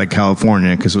to get out of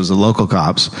California because it was the local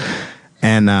cops.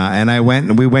 And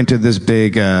we went to this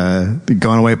big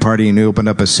going away party, and he opened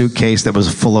up a suitcase that was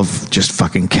full of just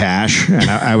fucking cash. And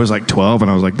I was like 12, and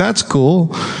I was like, that's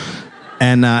cool.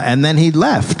 And then he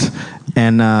left.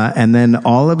 And then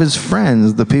all of his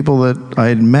friends, the people that I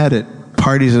had met at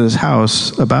parties at his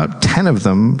house, about 10 of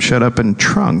them showed up in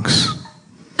trunks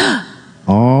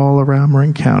all around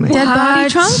Marin County. Dead body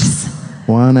trunks?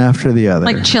 One after the other.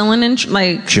 Like chilling and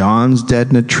like... John's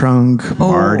dead in a trunk.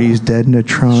 Marty's dead in a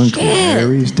trunk.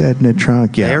 Larry's dead in a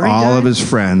trunk. Yeah, Larry all died? of his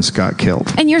friends got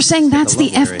killed. And you're saying that's the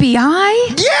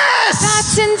FBI? Yes!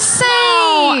 That's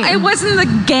insane. It wasn't the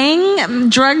gang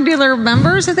drug dealer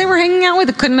members that they were hanging out with.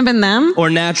 It couldn't have been them. Or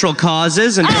natural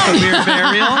causes and just a weird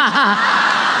burial.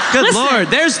 Good Lord,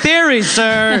 there's theories,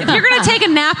 sir. If you're going to take a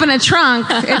nap in a trunk,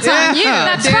 it's on you.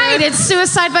 That's right. It's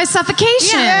suicide by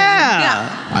suffocation.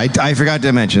 Yeah. I forgot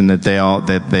to mention that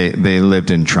they lived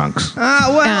in trunks.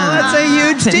 That's a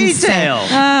huge That's detail.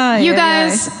 You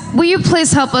guys, will you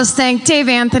please help us thank Dave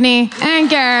Anthony and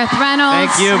Gareth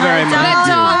Reynolds? Thank you very much. The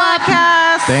Dollop.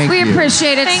 Thank We you.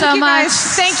 appreciate it Thank so you much.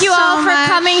 guys Thank you so all for much.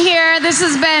 coming here. This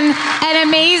has been an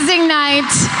amazing night.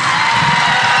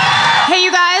 Hey,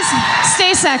 you guys,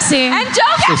 stay sexy. And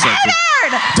don't get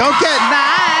murdered! Don't get...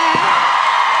 Bye.